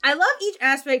 Yes! I love each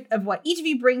aspect of what each of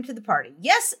you bring to the party.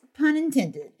 Yes, pun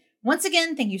intended. Once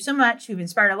again, thank you so much. You've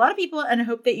inspired a lot of people, and I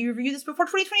hope that you review this before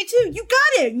 2022. You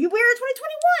got it. You wear it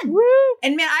 2021. Woo!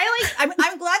 And man,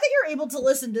 I'm glad that you're able to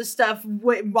listen to stuff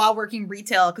while working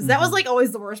retail, because that was like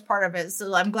always the worst part of it.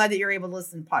 So I'm glad that you're able to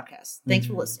listen to podcasts. Thanks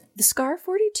for listening. The Scar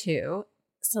 42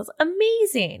 sounds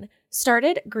amazing.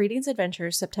 Started Greetings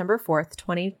Adventures September 4th,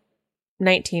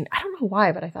 2019. I don't know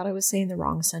why, but I thought I was saying the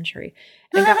wrong century.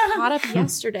 And got caught up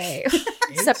yesterday,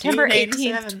 September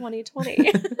 18th,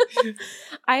 2020.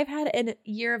 I've had a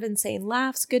year of insane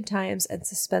laughs, good times, and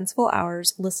suspenseful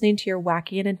hours listening to your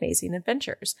wacky and amazing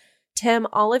adventures. Tim,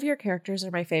 all of your characters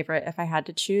are my favorite. If I had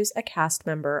to choose a cast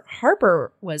member,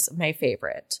 Harper was my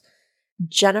favorite.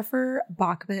 Jennifer,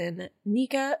 Bachman,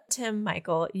 Nika, Tim,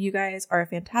 Michael, you guys are a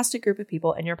fantastic group of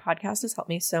people, and your podcast has helped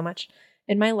me so much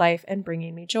in my life and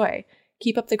bringing me joy.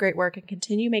 Keep up the great work and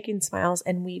continue making smiles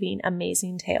and weaving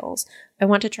amazing tales. I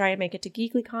want to try and make it to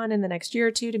GeeklyCon in the next year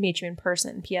or two to meet you in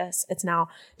person. P.S. It's now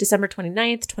December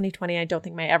 29th, 2020. I don't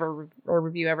think my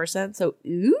review ever sent, so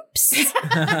oops.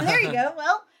 There you go.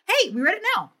 Well, hey, we read it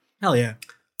now. Hell yeah.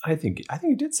 I think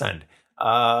it did send.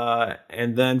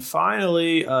 And then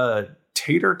finally,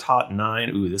 Tater Tot 9.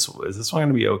 Ooh, is this one going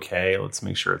to be okay? Let's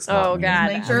make sure it's not. Oh,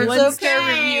 God. Make sure it's One-star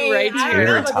okay. review right I here. don't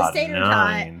know Tater about Tot this Tater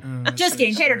 9. Tot. Just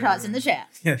kidding. Tater Tots in the chat.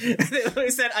 They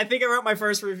said, I think I wrote my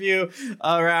first review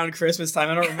around Christmas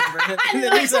time. I don't remember. And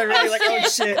then Lisa really like, oh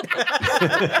shit.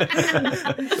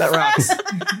 That rocks.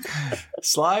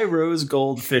 Sly Rose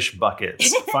Goldfish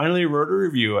Buckets. Finally wrote a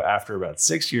review after about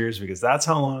 6 years because that's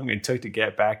how long it took to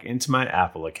get back into my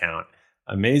Apple account.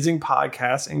 Amazing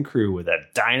podcast and crew with a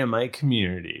dynamite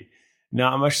community.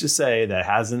 Not much to say that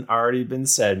hasn't already been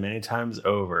said many times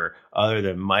over, other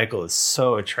than Michael is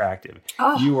so attractive.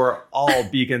 Oh. You are all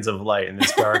beacons of light in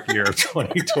this dark year of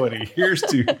 2020. Here's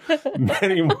to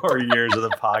many more years of the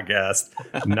podcast,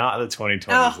 not the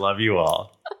 2020s. Love you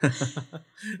all.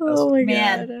 Oh my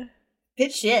Man. God.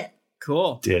 Good shit.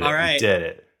 Cool. Did it. All right.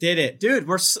 Did it. Dude,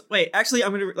 wait, actually,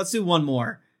 let's do one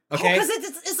more. Okay. Because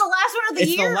it's the last one of the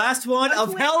It's year. the last one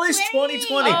of Hellish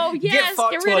 2020. Oh, yes, Get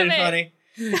fucked get rid of it.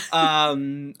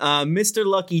 2020. Mr.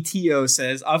 Lucky Tio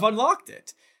says, I've unlocked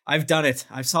it. I've done it.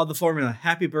 I've solved the formula.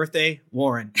 Happy birthday,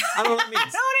 Warren. I don't know what it means. I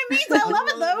know what it means. I love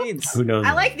it though. Who knows?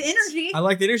 I like the energy. I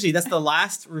like the energy. That's the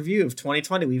last review of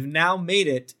 2020. We've now made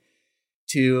it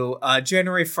to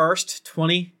January 1st,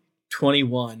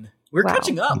 2021. We're Wow.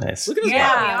 catching up. Nice. Look at us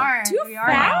Yeah, go. we are. Too We are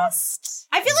now. fast.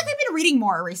 I feel like we've been reading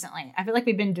more recently. I feel like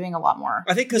we've been doing a lot more.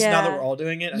 I think because now Yeah. that we're all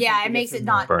doing it. I Yeah, think it we makes get it some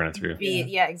not Burn it through.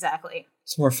 Yeah, exactly.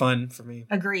 It's more fun for me.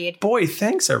 Agreed. Boy,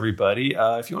 thanks everybody.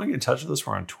 If you want to get in touch with us,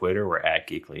 we're on Twitter. We're at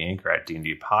Geekly Inc. or at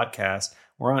D&D Podcast.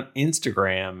 We're on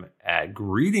Instagram at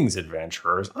Greetings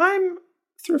Adventurers. I'm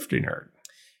Thrifty Nerd.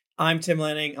 I'm Tim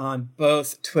Lanning on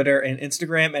both Twitter and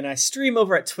Instagram, and I stream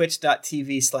over at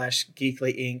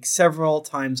twitch.tv/Geekly Inc. several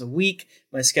times a week.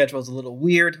 My schedule's a little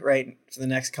weird right for the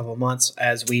next couple of months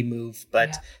as we move,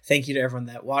 but thank you to everyone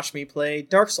that watched me play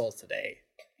Dark Souls today.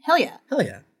 Hell yeah. Hell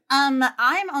yeah. I'm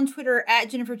on Twitter at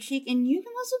Jennifer Cheek, and you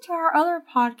can listen to our other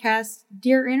podcast,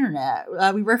 Dear Internet.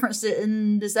 We referenced it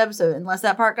in this episode, unless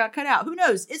that part got cut out. Who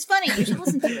knows? It's funny. You should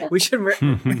listen to it. We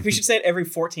should say it every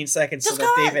 14 seconds Just so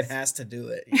that cause. David has to do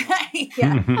it. Yeah. You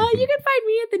can find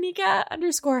me at the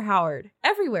Nika_Howard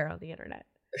everywhere on the internet.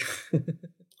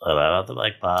 About the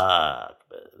like pod.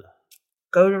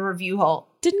 Go to Review Hall.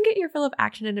 Didn't get your fill of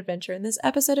action and adventure in this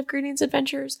episode of Greetings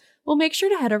Adventures? Well, make sure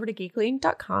to head over to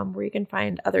geeklyinc.com where you can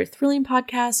find other thrilling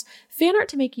podcasts, fan art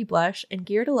to make you blush, and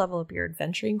gear to level up your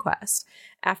adventuring quest.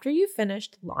 After you've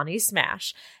finished Lonnie's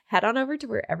Smash, head on over to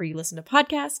wherever you listen to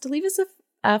podcasts to leave us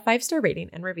a 5-star rating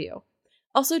and review.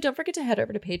 Also, don't forget to head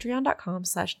over to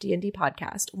patreon.com/DND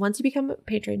podcast. Once you become a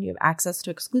patron, you have access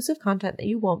to exclusive content that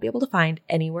you won't be able to find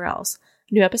anywhere else.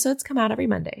 New episodes come out every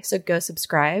Monday, so go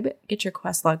subscribe, get your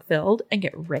quest log filled, and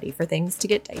get ready for things to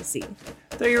get dicey.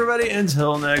 Thank you, everybody.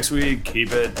 Until next week,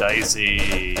 keep it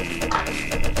dicey.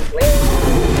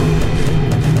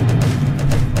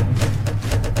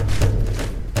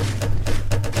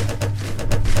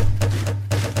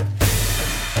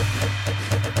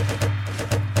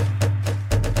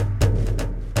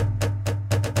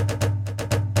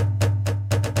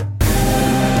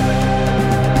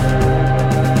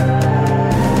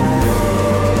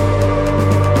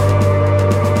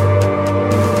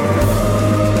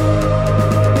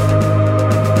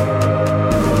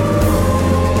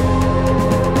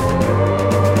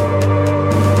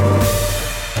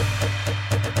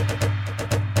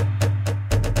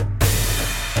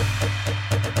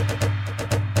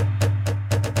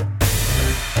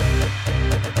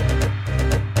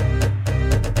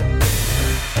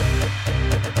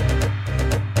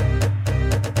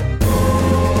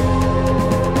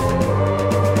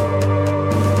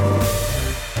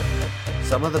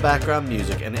 Some of the background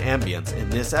music and ambience in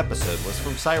this episode was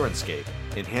from Sirenscape.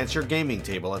 Enhance your gaming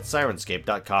table at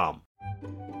Sirenscape.com.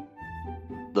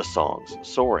 The songs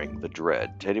Soaring, The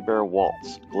Dread, Teddy Bear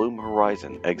Waltz, Gloom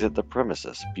Horizon, Exit the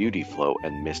Premises, Beauty Flow,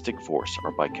 and Mystic Force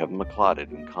are by Kevin McLeod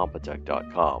and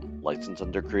Compotech.com. Licensed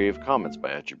under Creative Commons by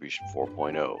Attribution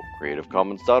 4.0.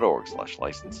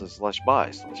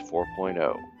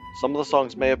 CreativeCommons.org/licenses/by/4.0. Some of the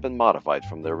songs may have been modified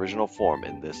from their original form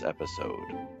in this episode.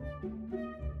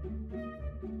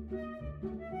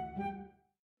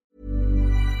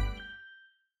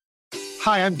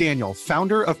 Hi, I'm Daniel,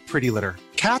 founder of Pretty Litter.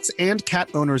 Cats and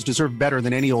cat owners deserve better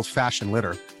than any old-fashioned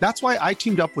litter. That's why I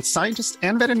teamed up with scientists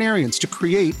and veterinarians to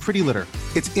create Pretty Litter.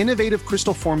 Its innovative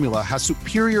crystal formula has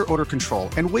superior odor control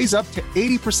and weighs up to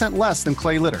 80% less than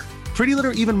clay litter. Pretty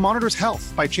Litter even monitors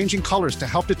health by changing colors to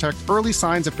help detect early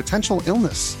signs of potential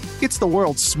illness. It's the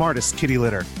world's smartest kitty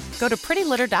litter. Go to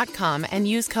prettylitter.com and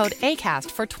use code ACAST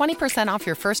for 20% off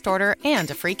your first order and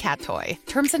a free cat toy.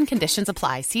 Terms and conditions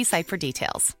apply. See site for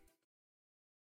details.